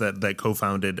of the ones that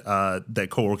co-founded, that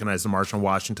co-organized the March on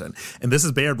Washington. And this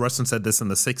is Bayard Rustin said this in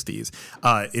the 60s.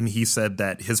 And he said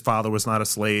that his father was not a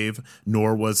slave,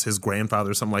 nor was his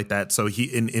grandfather, something like that. So he,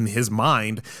 in his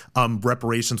mind,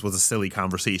 reparations was a silly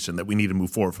conversation, that we need to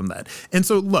move forward from that. And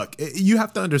so, look, you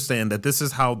have to understand that this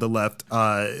is how the left,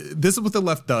 this is what the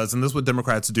left does, and this is what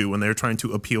Democrats do when they're trying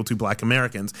to appeal to black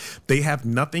Americans. They have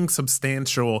nothing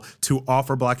substantial to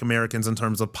offer black Americans in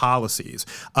terms of policies.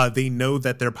 They know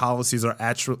that their policies are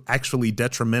actually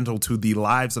detrimental to the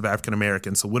lives of African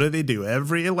Americans. So what do?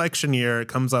 Every election year it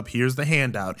comes up, here's the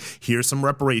handout, here's some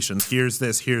reparations, here's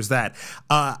this, here's that.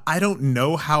 I don't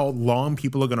know how long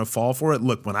people are going to fall for it.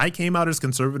 Look, when I came out as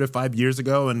conservative 5 years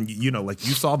ago, and, you know, like,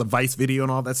 you saw the Vice video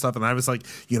and all that stuff, and I was like,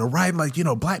 you know, right, like, you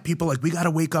know, black people, like, we got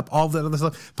to wake up, all that other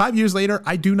stuff. 5 years later,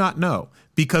 I do not know,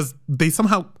 because they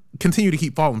somehow continue to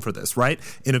keep falling for this, right?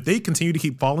 And if they continue to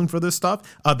keep falling for this stuff,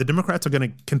 the Democrats are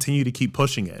going to continue to keep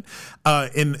pushing it.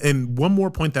 And one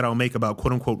more point that I'll make about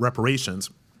quote unquote reparations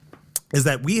is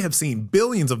that we have seen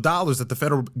billions of dollars that the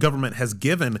federal government has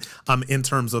given in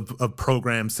terms of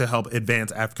programs to help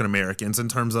advance African Americans, in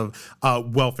terms of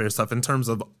welfare stuff, in terms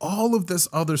of all of this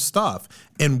other stuff.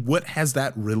 And what has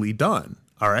that really done?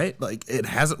 All right. Like, it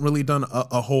hasn't really done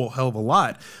a whole hell of a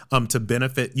lot to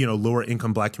benefit, you know, lower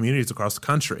income black communities across the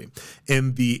country.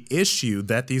 And the issue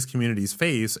that these communities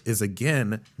face is,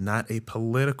 again, not a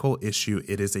political issue.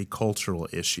 It is a cultural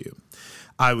issue.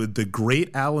 The great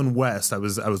Alan West, I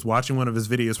was watching one of his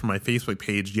videos from my Facebook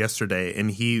page yesterday, and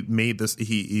he made this,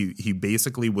 he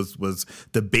basically was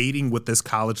debating with this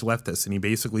college leftist, and he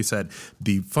basically said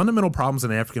the fundamental problems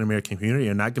in the African American community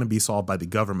are not going to be solved by the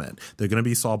government. They're going to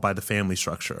be solved by the family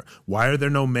structure. Why are there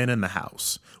no men in the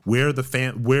house? Where are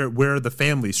the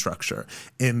family structure?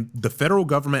 And the federal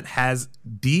government has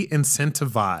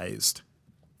de-incentivized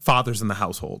fathers in the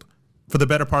household for the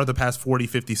better part of the past 40,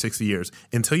 50, 60 years.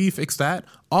 Until you fix that,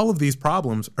 all of these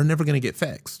problems are never going to get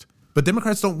fixed. But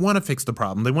Democrats don't want to fix the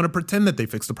problem. They want to pretend that they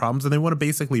fix the problems, and they want to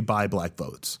basically buy black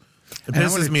votes. It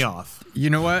pisses me off. You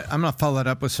know what? I'm going to follow that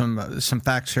up with some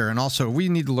facts here. And also, we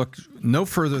need to look no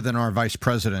further than our vice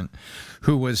president,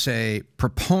 who was a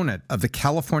proponent of the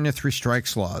California 3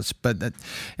 strikes laws. And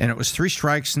it was 3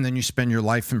 strikes, and then you spend your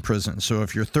life in prison. So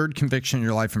if your third conviction,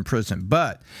 your life in prison.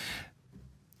 But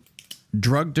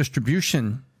drug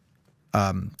distribution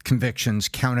convictions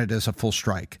counted as a full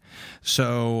strike.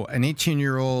 So an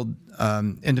 18-year-old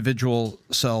individual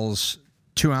sells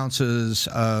 2 ounces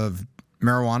of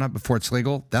marijuana before it's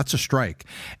legal. That's a strike.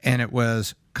 And it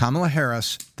was Kamala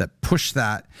Harris that pushed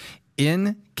that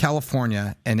in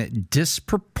California, and it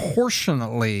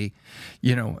disproportionately,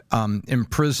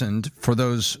 imprisoned for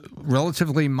those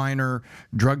relatively minor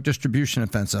drug distribution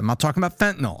offenses. I'm not talking about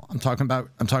fentanyl. I'm talking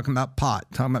about pot,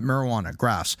 talking about marijuana,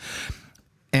 grass.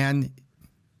 And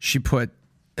she put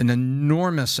an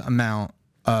enormous amount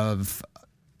of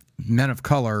men of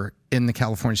color in the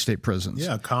California state prisons.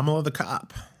 Yeah, Kamala the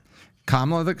cop.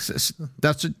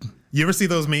 That's it. You ever see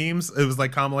those memes? It was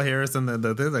like Kamala Harris and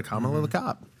the Kamala the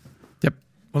cop. Yep.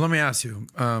 Well, let me ask you.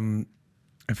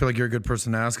 I feel like you're a good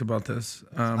person to ask about this.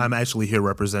 I'm actually here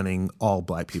representing all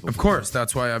black people. Of course,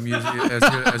 that's why I'm using you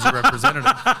as your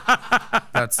representative.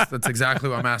 That's exactly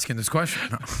why I'm asking this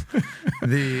question.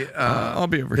 I'll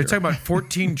be over here. They're talking about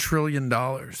 $14 trillion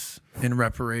in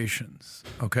reparations.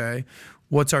 Okay,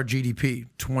 what's our GDP?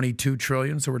 22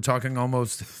 trillion. So we're talking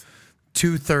almost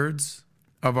 2/3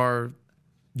 of our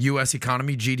U.S.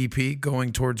 economy, GDP,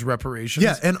 going towards reparations.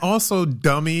 Yeah, and also,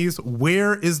 dummies,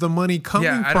 where is the money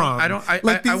coming from?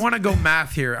 I want to go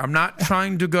math here. I'm not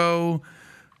trying to go,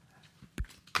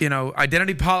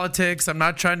 identity politics. I'm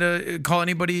not trying to call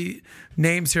anybody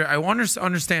names here. I want to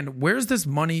understand, where's this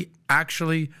money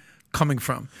actually coming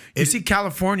from? You see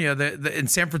California, in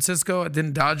San Francisco,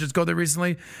 didn't Dodgers go there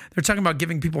recently? They're talking about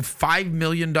giving people $5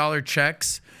 million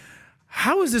checks.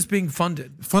 How is this being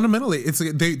funded? Fundamentally,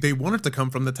 they want it to come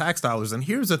from the tax dollars. And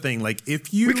here's the thing: like,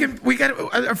 if you we got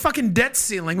a fucking debt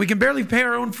ceiling, we can barely pay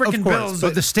our own freaking bills.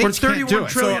 But the states can't do it. $31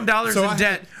 trillion in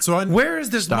debt. Where is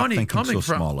this money coming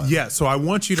from? Yeah, so I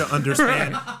want you to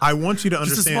understand. I want you to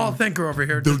understand. Just a small thinker over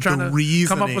here, just trying to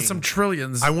come up with some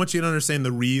trillions. I want you to understand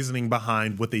the reasoning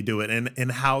behind what they do it,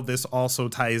 and how this also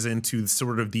ties into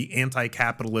sort of the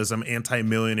anti-capitalism,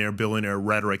 anti-millionaire, billionaire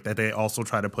rhetoric that they also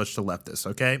try to push to leftists.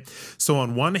 Okay. So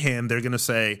on one hand, they're going to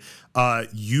say,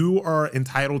 you are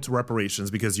entitled to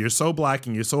reparations because you're so black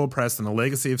and you're so oppressed and the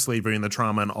legacy of slavery and the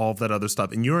trauma and all of that other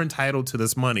stuff, and you're entitled to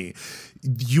this money.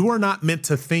 You are not meant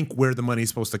to think where the money is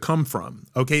supposed to come from.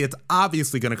 Okay, it's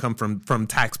obviously going to come from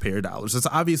taxpayer dollars. It's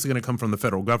obviously going to come from the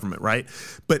federal government, right?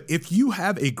 But if you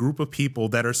have a group of people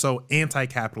that are so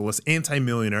anti-capitalist,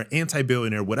 anti-millionaire,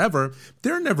 anti-billionaire, whatever,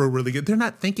 they're never really good. They're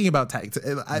not thinking about tax.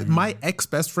 My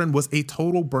ex-best friend was a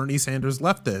total Bernie Sanders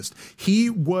leftist. He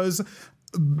was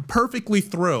perfectly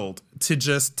thrilled to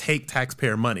just take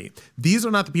taxpayer money. These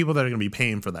are not the people that are going to be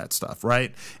paying for that stuff,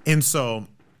 right? And so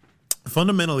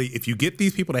fundamentally, if you get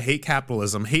these people to hate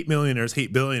capitalism, hate millionaires,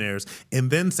 hate billionaires,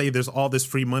 and then say there's all this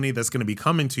free money that's going to be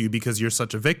coming to you because you're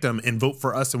such a victim and vote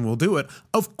for us and we'll do it,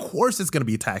 of course it's going to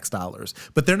be tax dollars.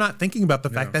 But they're not thinking about the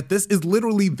fact that this is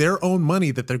literally their own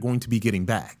money that they're going to be getting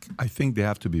back. I think they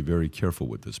have to be very careful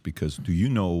with this because do you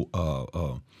know,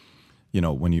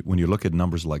 when you look at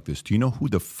numbers like this, do you know who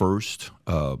the first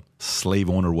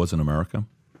slave owner was in America?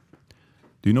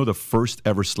 Do you know the first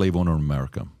ever slave owner in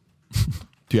America?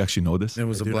 Do you actually know this? It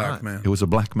was a black man. It was a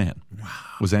black man. Wow.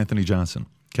 It was Anthony Johnson.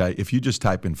 Okay, if you just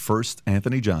type in first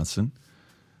Anthony Johnson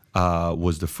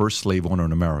was the first slave owner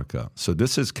in America. So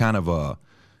this is kind of a,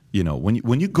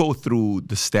 when you go through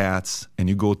the stats and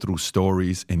you go through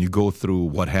stories and you go through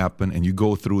what happened and you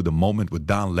go through the moment with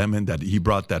Don Lemon that he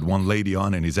brought that one lady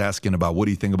on and he's asking about what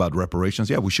do you think about reparations?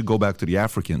 Yeah, we should go back to the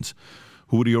Africans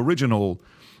who were the original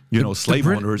slave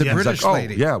owners. The yeah, British like,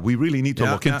 lady. yeah, we really need to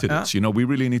look into this. We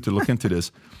really need to look into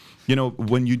this.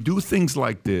 When you do things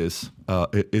like this,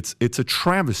 it's a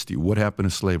travesty what happened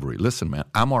to slavery. Listen, man,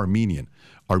 I'm Armenian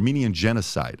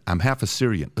genocide. I'm half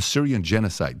Assyrian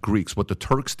genocide, Greeks, what the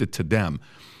Turks did to them.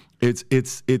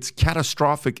 It's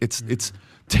catastrophic. It's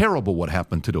terrible what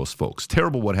happened to those folks.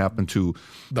 Terrible what happened to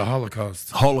the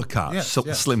Holocaust. Yes.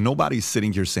 Slim, nobody's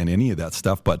sitting here saying any of that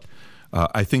stuff, but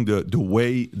I think the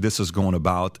way this is going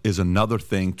about is another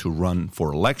thing to run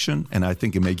for election, and I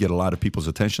think it may get a lot of people's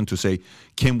attention to say,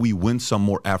 can we win some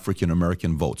more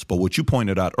African-American votes? But what you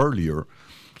pointed out earlier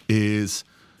is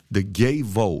the gay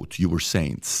vote, you were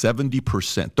saying 70%,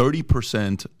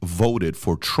 30% voted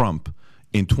for Trump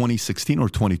in 2016 or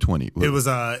 2020? It was,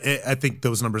 I think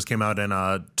those numbers came out in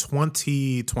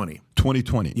 2020.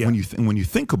 2020. Yeah. When you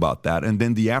think about that, and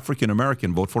then the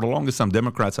African-American vote, for the longest time,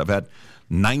 Democrats have had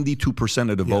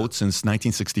 92% of the vote since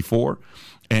 1964,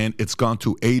 and it's gone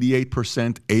to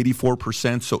 88%,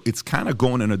 84%. So it's kind of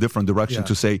going in a different direction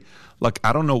to say, look,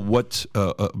 I don't know what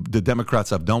the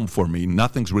Democrats have done for me.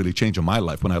 Nothing's really changed in my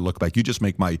life when I look back. You just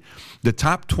make the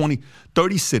top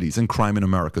 30 cities in crime in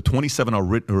America, 27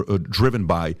 are driven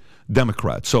by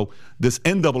Democrats. So this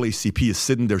NAACP is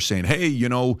sitting there saying, hey,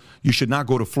 you should not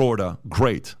go to Florida.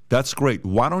 Great. That's great.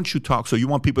 Why don't you talk? So you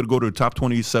want people to go to the top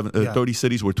 30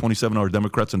 cities where 27 are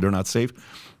Democrats and they're not safe?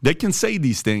 They can say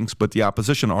these things, but the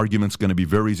opposition argument's going to be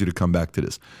very easy to come back to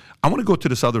this. I want to go to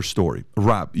this other story.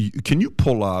 Rob, can you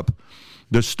pull up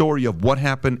the story of what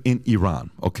happened in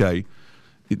Iran, okay?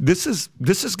 This is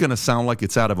going to sound like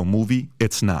it's out of a movie.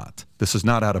 It's not. This is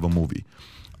not out of a movie.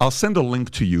 I'll send a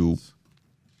link to you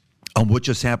on what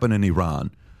just happened in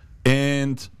Iran.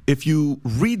 And if you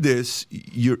read this,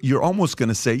 you're almost going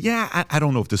to say, yeah, I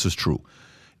don't know if this is true.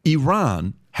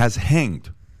 Iran has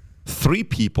hanged 3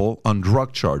 people on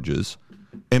drug charges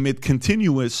amid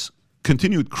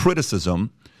continued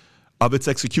criticism of its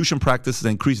execution practices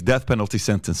and increased death penalty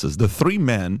sentences. The 3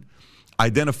 men,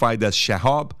 identified as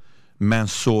Shahab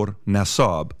Mansour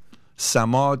Nassab,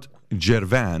 Samad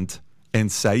Jervand,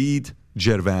 and Saeed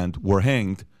Jervand, were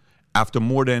hanged after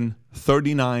more than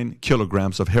 39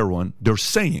 kilograms of heroin. They're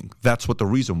saying that's what the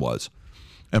reason was.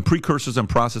 And precursors and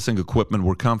processing equipment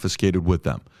were confiscated with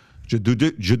them.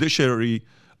 Judiciary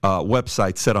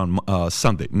website said on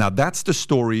Sunday. Now, that's the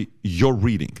story you're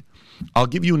reading. I'll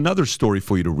give you another story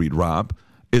for you to read, Rob,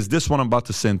 is this one I'm about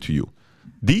to send to you.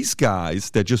 These guys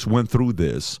that just went through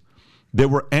this, they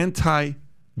were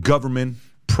anti-government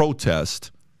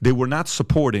protest. They were not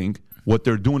supporting what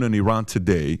they're doing in Iran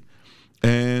today,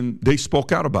 and they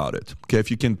spoke out about it. Okay,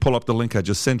 if you can pull up the link I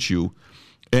just sent you.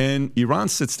 And Iran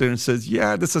sits there and says,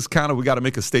 yeah, this is kind of, we got to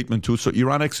make a statement too. So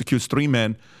Iran executes 3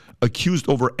 men accused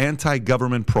over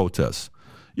anti-government protests.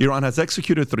 Iran has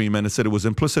executed 3 men and said it was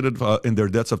implicit in their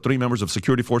deaths of 3 members of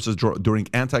security forces during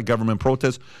anti-government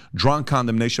protests, drawn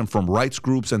condemnation from rights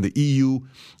groups and the EU,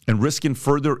 and risking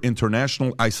further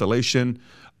international isolation.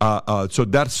 So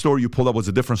that story you pulled up was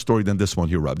a different story than this one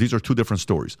here, Rob. These are 2 different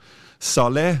stories.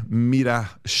 Saleh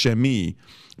Mirashemi,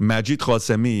 Majid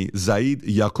Qasemi, Zaid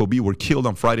Yacobi were killed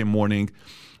on Friday morning.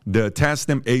 The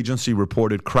Tasnim agency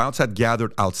reported crowds had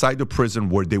gathered outside the prison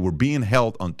where they were being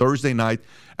held on Thursday night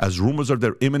As rumors of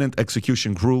their imminent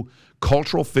execution grew,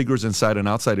 cultural figures inside and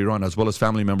outside Iran, as well as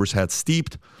family members, had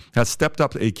stepped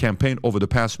up a campaign over the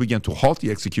past weekend to halt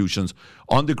the executions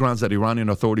on the grounds that Iranian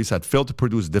authorities had failed to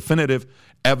produce definitive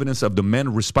evidence of the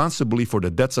men responsible for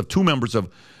the deaths of 2 members of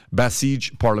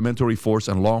Basij parliamentary force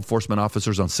and law enforcement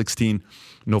officers on 16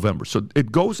 November. So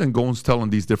it goes and goes telling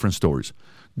these different stories.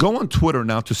 Go on Twitter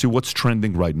now to see what's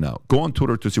trending right now. Go on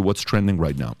Twitter to see what's trending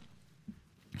right now.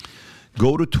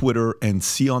 Go to Twitter and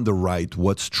see on the right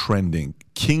what's trending.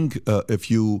 If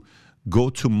you go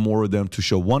to more of them to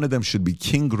show, one of them should be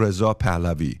King Reza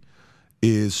Pahlavi,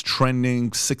 is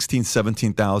trending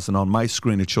 17,000. On my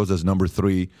screen, it shows as number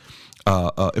 3.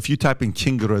 If you type in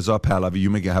King Reza Pahlavi, you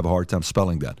may have a hard time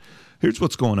spelling that. Here's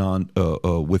what's going on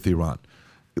with Iran.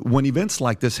 When events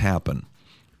like this happen,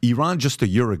 Iran just a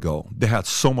year ago, they had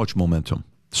so much momentum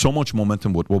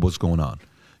with what was going on.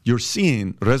 You're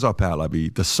seeing Reza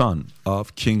Pahlavi, the son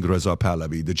of King Reza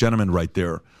Pahlavi, the gentleman right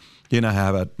there. He and I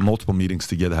have had multiple meetings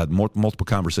together, had multiple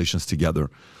conversations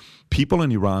together. People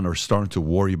in Iran are starting to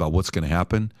worry about what's going to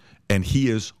happen, and he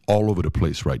is all over the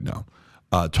place right now,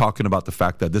 talking about the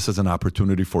fact that this is an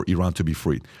opportunity for Iran to be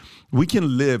freed. We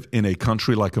can live in a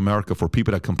country like America for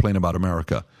people that complain about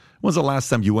America. When's the last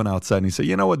time you went outside and you said,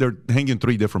 you know what, they're hanging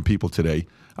 3 different people today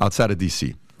outside of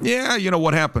D.C.? Yeah, you know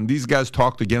what happened? These guys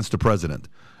talked against the president,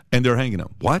 and they're hanging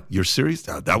them. What? You're serious?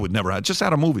 That would never happen. Just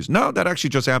out of movies. No, that actually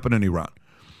just happened in Iran.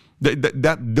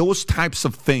 Those types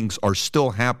of things are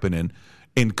still happening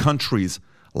in countries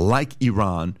like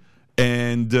Iran,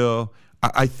 and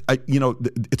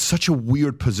it's such a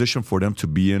weird position for them to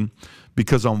be in,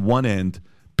 because on one end,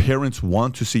 parents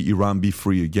want to see Iran be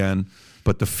free again,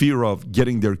 but the fear of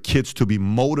getting their kids to be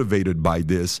motivated by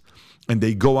this, and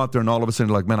they go out there and all of a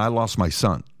sudden like, man, I lost my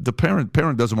son. The parent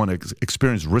doesn't want to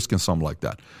experience risking something like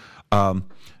that.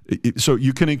 So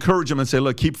you can encourage them and say,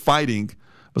 look, keep fighting.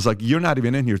 It's like, you're not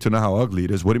even in here to know how ugly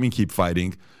it is. What do you mean keep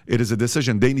fighting? It is a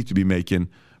decision they need to be making.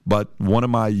 But one of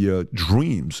my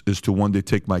dreams is to one day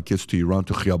take my kids to Iran,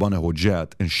 to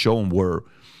Khiyaban-e-Hojat, and show them where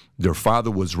their father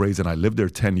was raised, and I lived there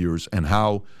 10 years, and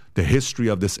how the history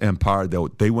of this empire,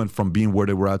 that they went from being where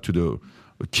they were at to the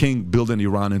king building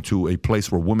Iran into a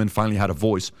place where women finally had a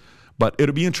voice. But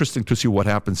it'll be interesting to see what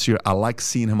happens here. I like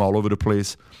seeing him all over the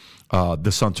place.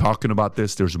 The son talking about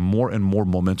this. There's more and more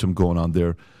momentum going on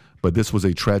there. But this was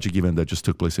a tragic event that just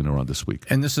took place in Iran this week.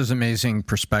 And this is amazing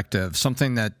perspective.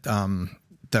 Something that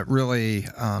that really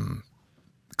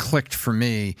clicked for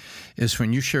me is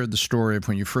when you shared the story of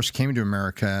when you first came to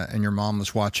America and your mom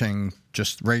was watching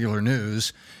just regular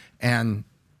news, and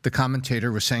the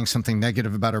commentator was saying something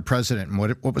negative about our president. And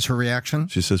what was her reaction?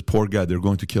 She says, poor guy, they're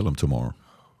going to kill him tomorrow.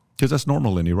 Because that's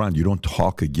normal in Iran. You don't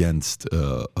talk against,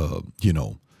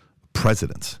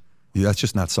 presidents. That's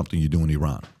just not something you do in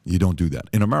Iran. You don't do that.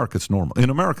 In America, it's normal. In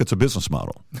America, it's a business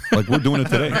model. Like we're doing it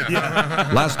today.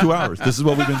 Last 2 hours. This is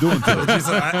what we've been doing today.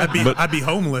 I'd be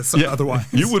homeless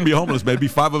otherwise. You wouldn't be homeless. Maybe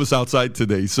 5 of us outside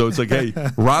today. So it's like, hey,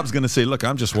 Rob's going to say, look,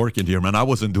 I'm just working here, man. I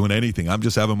wasn't doing anything. I'm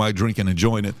just having my drink and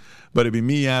enjoying it. But it'd be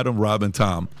me, Adam, Rob, and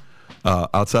Tom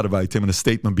outside of ITM, and a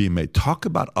statement being made. Talk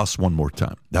about us one more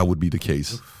time. That would be the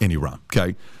case in Iran.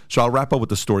 Okay? So I'll wrap up with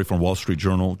the story from Wall Street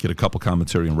Journal, get a couple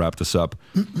commentary, and wrap this up.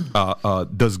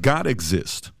 Does God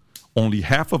exist? Only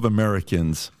half of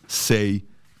Americans say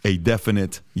a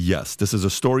definite yes. This is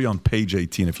a story on page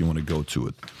 18 if you want to go to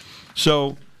it.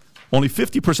 So only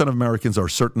 50% of Americans are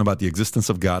certain about the existence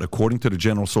of God, according to the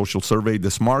General Social Survey.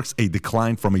 This marks a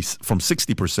decline from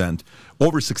 60%,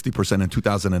 over 60% in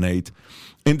 2008,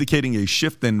 indicating a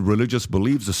shift in religious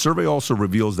beliefs. The survey also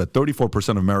reveals that 34%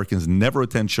 of Americans never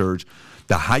attend church,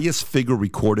 the highest figure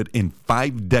recorded in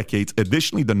 5 decades.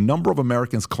 Additionally, the number of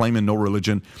Americans claiming no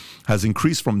religion has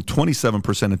increased from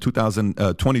 27% in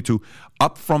 2022,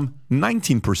 up from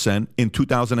 19% in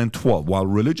 2012. While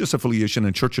religious affiliation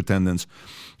and church attendance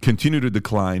continue to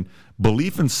decline,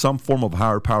 belief in some form of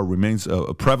higher power remains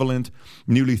prevalent.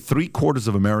 Nearly 3/4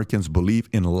 of Americans believe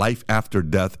in life after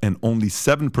death, and only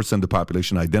 7% of the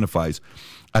population identifies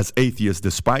as atheists.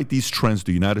 Despite these trends,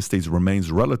 the United States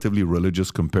remains relatively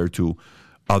religious compared to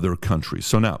other countries.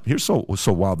 So now, here's so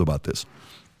wild about this.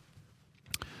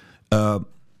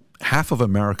 Half of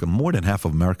America, more than half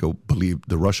of America, believe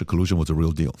the Russia collusion was a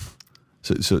real deal.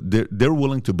 So they're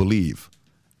willing to believe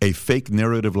a fake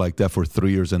narrative like that for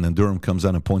 3 years, and then Durham comes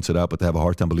out and points it out, but they have a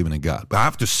hard time believing in God. But I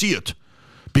have to see it,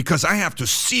 because I have to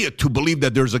see it to believe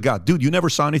that there's a God. Dude, you never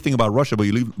saw anything about Russia, but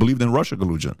you believed in Russia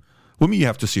collusion. What do you mean you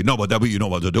have to see it? No, but there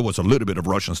was a little bit of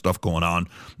Russian stuff going on.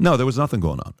 No, there was nothing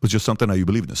going on. It was just something that you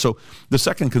believed in. So the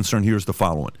second concern here is the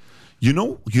following. You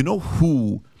know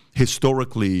who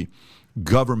historically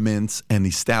governments and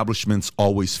establishments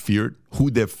always feared?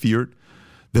 Who they've feared?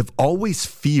 They've always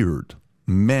feared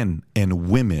men and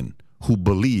women who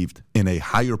believed in a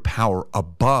higher power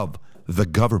above the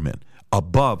government,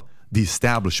 above the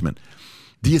establishment.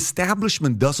 The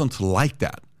establishment doesn't like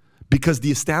that because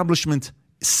the establishment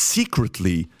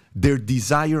secretly, their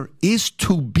desire is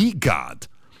to be God.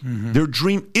 Mm-hmm. Their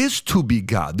dream is to be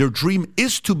God. Their dream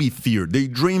is to be feared. Their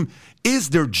dream is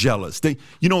they're jealous. It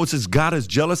says God is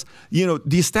jealous. The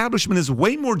establishment is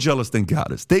way more jealous than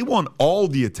God is. They want all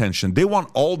the attention. They want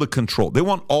all the control. They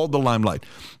want all the limelight.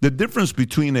 The difference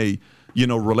between a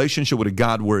relationship with a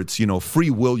God where it's, free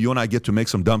will, you and I get to make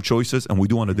some dumb choices, and we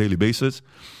do on a daily basis,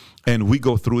 and we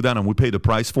go through that and we pay the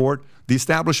price for it. The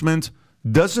establishment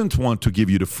doesn't want to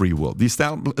give you the free will. The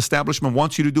establishment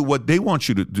wants you to do what they want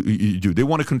you to do. They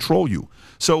want to control you.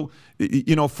 So,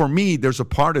 for me, there's a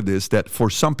part of this that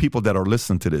for some people that are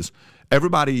listening to this,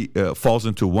 everybody falls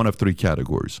into one of three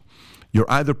categories. You're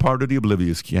either part of the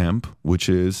oblivious camp, which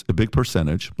is a big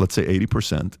percentage, let's say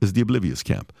 80% is the oblivious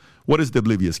camp. What is the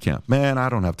oblivious camp? Man, I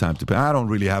don't have time to pay. I don't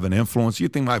really have an influence. You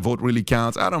think my vote really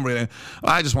counts? I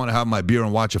just want to have my beer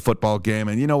and watch a football game.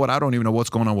 And you know what? I don't even know what's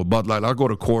going on with Bud Light. I'll go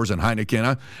to Coors and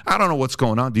Heineken. I don't know what's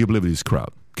going on. The oblivious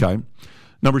crowd, okay?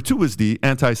 Number two is the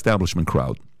anti-establishment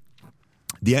crowd.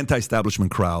 The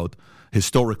anti-establishment crowd,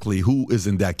 historically, who is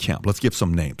in that camp? Let's give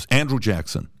some names. Andrew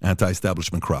Jackson,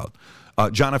 anti-establishment crowd.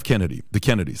 John F. Kennedy, the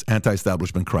Kennedys,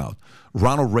 anti-establishment crowd.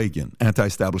 Ronald Reagan,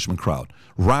 anti-establishment crowd.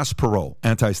 Ross Perot,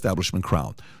 anti-establishment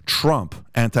crowd. Trump,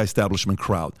 anti-establishment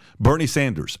crowd. Bernie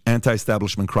Sanders,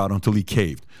 anti-establishment crowd until he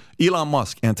caved. Elon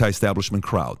Musk, anti-establishment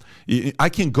crowd. I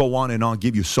can go on and on,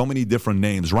 give you so many different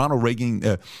names. Ronald Reagan,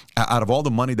 out of all the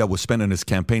money that was spent in his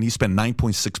campaign, he spent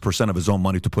 9.6% of his own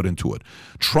money to put into it.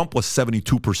 Trump was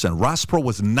 72%. Ross Perot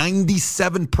was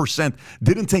 97%.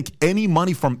 Didn't take any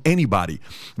money from anybody.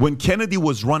 When Kennedy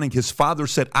was running, his father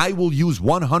said, I will use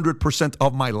 100%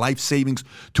 of my life savings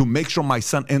to make sure my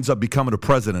son ends up becoming a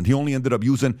president. He only ended up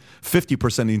using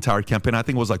 50% of the entire campaign. I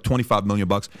think it was like $25 million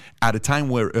at a time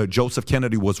where Joseph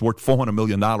Kennedy was worth $400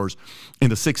 million in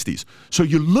the 60s. So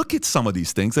you look at some of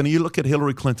these things, and you look at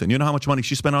Hillary Clinton. You know how much money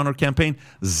she spent on her campaign?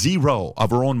 Zero of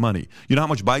her own money. You know how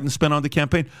much Biden spent on the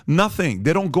campaign? Nothing.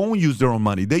 They don't go and use their own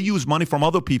money. They use money from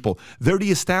other people. They're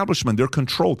the establishment. They're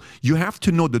controlled. You have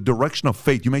to know the direction of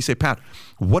faith. You may say, Pat,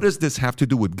 what does this have to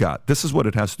do with God? This is what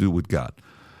it has to do with God.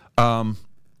 I'm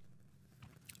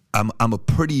a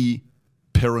pretty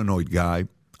paranoid guy.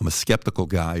 I'm a skeptical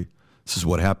guy. This is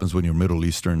what happens when you're Middle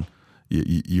Eastern.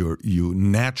 You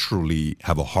naturally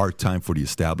have a hard time for the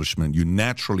establishment. You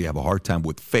naturally have a hard time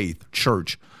with faith,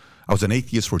 church. I was an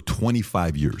atheist for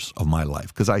 25 years of my life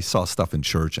because I saw stuff in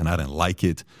church and I didn't like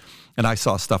it. And I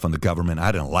saw stuff in the government.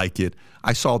 I didn't like it.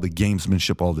 I saw the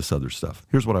gamesmanship, all this other stuff.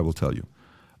 Here's what I will tell you.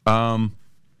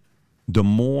 The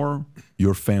more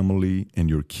your family and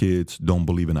your kids don't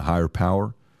believe in a higher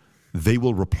power, they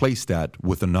will replace that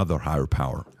with another higher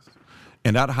power.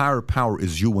 And that higher power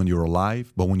is you when you're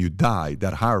alive, but when you die,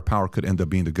 that higher power could end up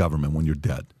being the government when you're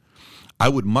dead. I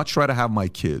would much rather have my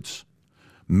kids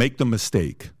make the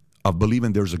mistake of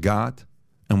believing there's a God,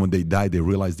 and when they die, they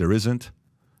realize there isn't,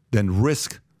 than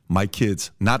risk my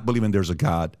kids not believing there's a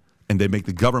God, and they make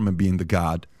the government being the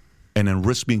God, and then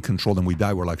risk being controlled, and we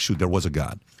die, we're like, shoot, there was a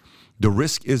God. The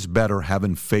risk is better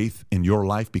having faith in your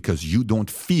life because you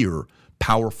don't fear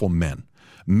powerful men.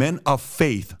 Men of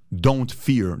faith don't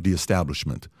fear the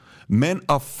establishment. Men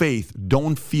of faith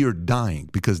don't fear dying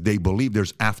because they believe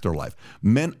there's afterlife.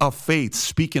 Men of faith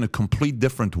speak in a complete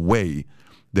different way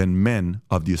than men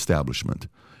of the establishment.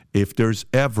 If there's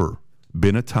ever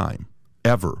been a time,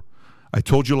 ever, I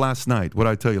told you last night, what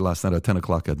did I tell you last night at 10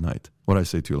 o'clock at night? What did I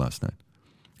say to you last night?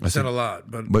 I said a lot,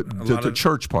 but the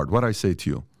church part, what did I say to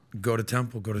you? Go to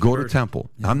temple, go to church.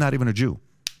 Temple. Yeah. I'm not even a Jew.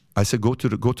 I said go to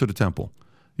the temple.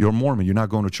 You're a Mormon, you're not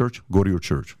going to church? Go to your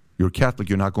church. You're a Catholic,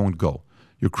 you're not going to go.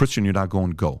 You're Christian, you're not going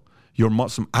to go. You're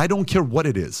Muslim. I don't care what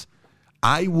it is.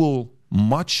 I will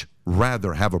much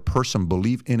rather have a person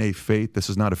believe in a faith. This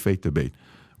is not a faith debate.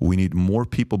 We need more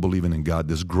people believing in God.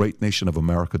 This great nation of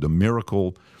America, the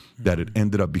miracle that it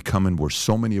ended up becoming where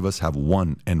so many of us have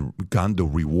won and gotten the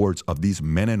rewards of these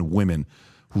men and women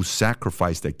who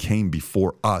sacrificed that came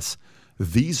before us.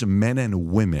 These men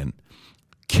and women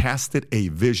casted a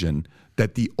vision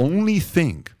that the only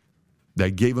thing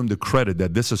that gave them the credit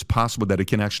that this is possible, that it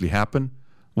can actually happen,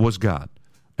 was God.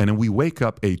 And then we wake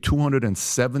up a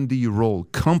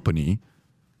 270-year-old company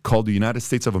called the United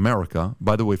States of America.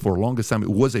 By the way, for the longest time,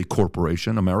 it was a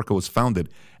corporation. America was founded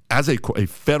as a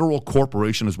federal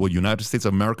corporation is what United States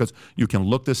of America is. You can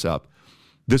look this up.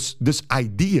 This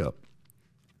idea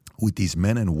with these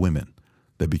men and women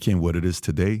that became what it is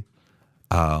today,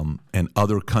 and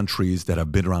other countries that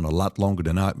have been around a lot longer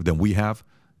than we have,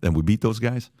 then we beat those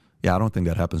guys. Yeah, I don't think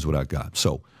that happens without God.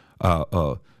 So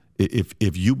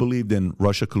if you believed in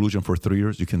Russia collusion for 3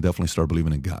 years, you can definitely start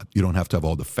believing in God. You don't have to have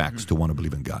all the facts to want to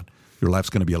believe in God. Your life's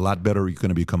going to be a lot better. You're going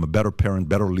to become a better parent,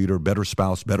 better leader, better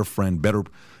spouse, better friend, better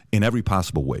in every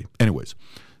possible way. Anyways,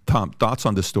 Tom, thoughts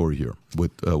on this story here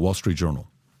with Wall Street Journal?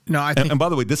 No, I think. And by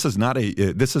the way, this is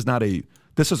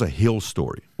a Hill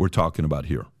story we're talking about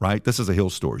here, right? This is a Hill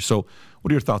story. So,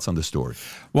 what are your thoughts on this story?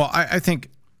 Well, I think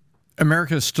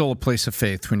America is still a place of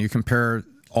faith. When you compare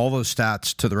all those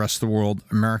stats to the rest of the world,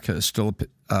 America is still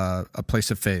a place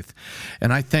of faith.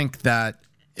 And I think that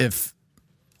if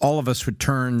all of us would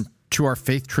turn to our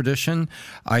faith tradition,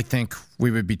 I think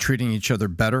we would be treating each other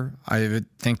better. I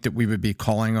would think that we would be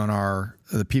calling on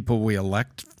the people we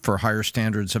elect for higher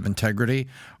standards of integrity,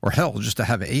 or hell, just to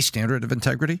have a standard of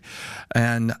integrity.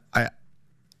 And I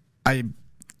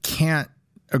can't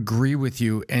agree with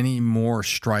you any more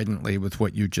stridently with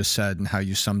what you just said and how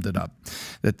you summed it up.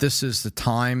 That this is the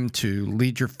time to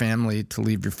lead your family, to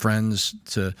lead your friends,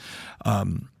 to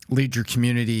lead your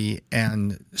community,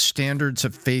 and standards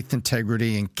of faith,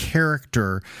 integrity, and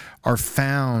character are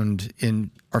found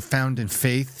in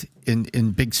faith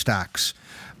in big stacks,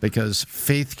 because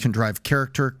faith can drive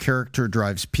character, character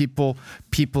drives people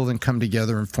then come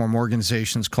together and form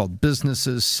organizations called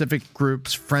businesses, civic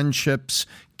groups, friendships,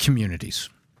 communities.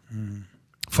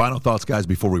 Final thoughts, guys,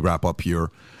 before we wrap up here.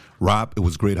 Rob, it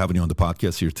was great having you on the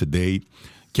podcast here today.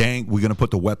 Gang, we're going to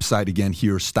put the website again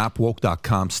here,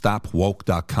 stopwoke.com,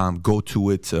 stopwoke.com. Go to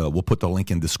it. We'll put the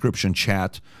link in description,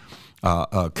 chat,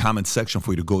 comment section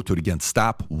for you to go to it again,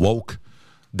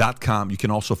 stopwoke.com. You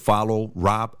can also follow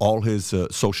Rob. All his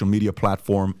social media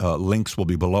platform links will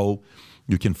be below.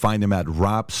 You can find him at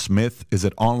Rob Smith. Is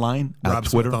it online? Rob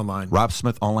Twitter? Smith online. Rob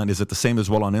Smith online. Is it the same as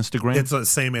well on Instagram? It's the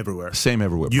same everywhere. Same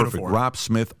everywhere. Uniform. Perfect. Rob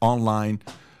Smith online.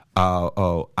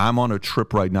 I'm on a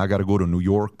trip right now. I got to go to New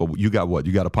York. But you got what?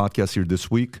 You got a podcast here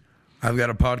this week? I've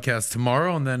got a podcast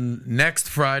tomorrow, and then next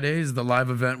Friday is the live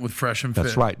event with Fresh and Fit.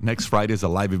 That's right. Next Friday is a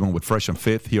live event with Fresh and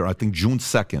Fit here, I think June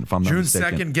 2nd, if I'm not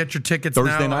mistaken. June 2nd, get your tickets now.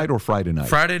 Thursday night or Friday night?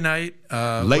 Friday night.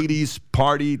 Ladies,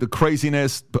 party, the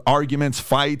craziness, the arguments,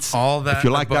 fights. All that. If you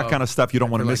like that kind of stuff, you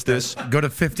don't want to miss this. Go to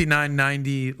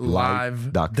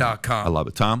 5990live.com. I love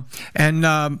it. Tom? And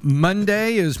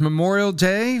Monday is Memorial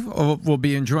Day. We'll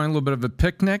be enjoying a little bit of a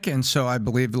picnic, and so I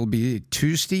believe it'll be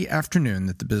Tuesday afternoon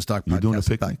that the BizDoc podcast You're doing a is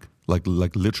picnic? back. Like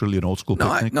literally an old school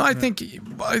picnic? I think He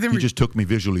just took me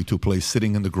visually to a place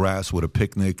sitting in the grass with a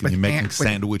picnic, and you're making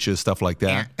sandwiches, stuff like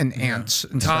that. And ants.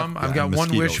 And Tom, stuff. I've got and one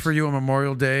mosquitoes. wish for you on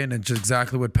Memorial Day, and it's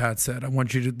exactly what Pat said. I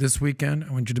want you to, this weekend,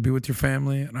 I want you to be with your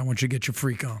family, and I want you to get your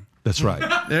freak on. That's right.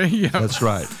 There you go. That's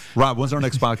right. Rob, when's our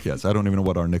next podcast? I don't even know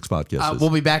what our next podcast is. We'll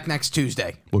be back next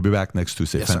Tuesday. We'll be back next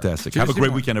Tuesday. Yes, sir. Fantastic. Have a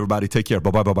great weekend, everybody. Take care.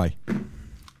 Bye-bye. Bye-bye.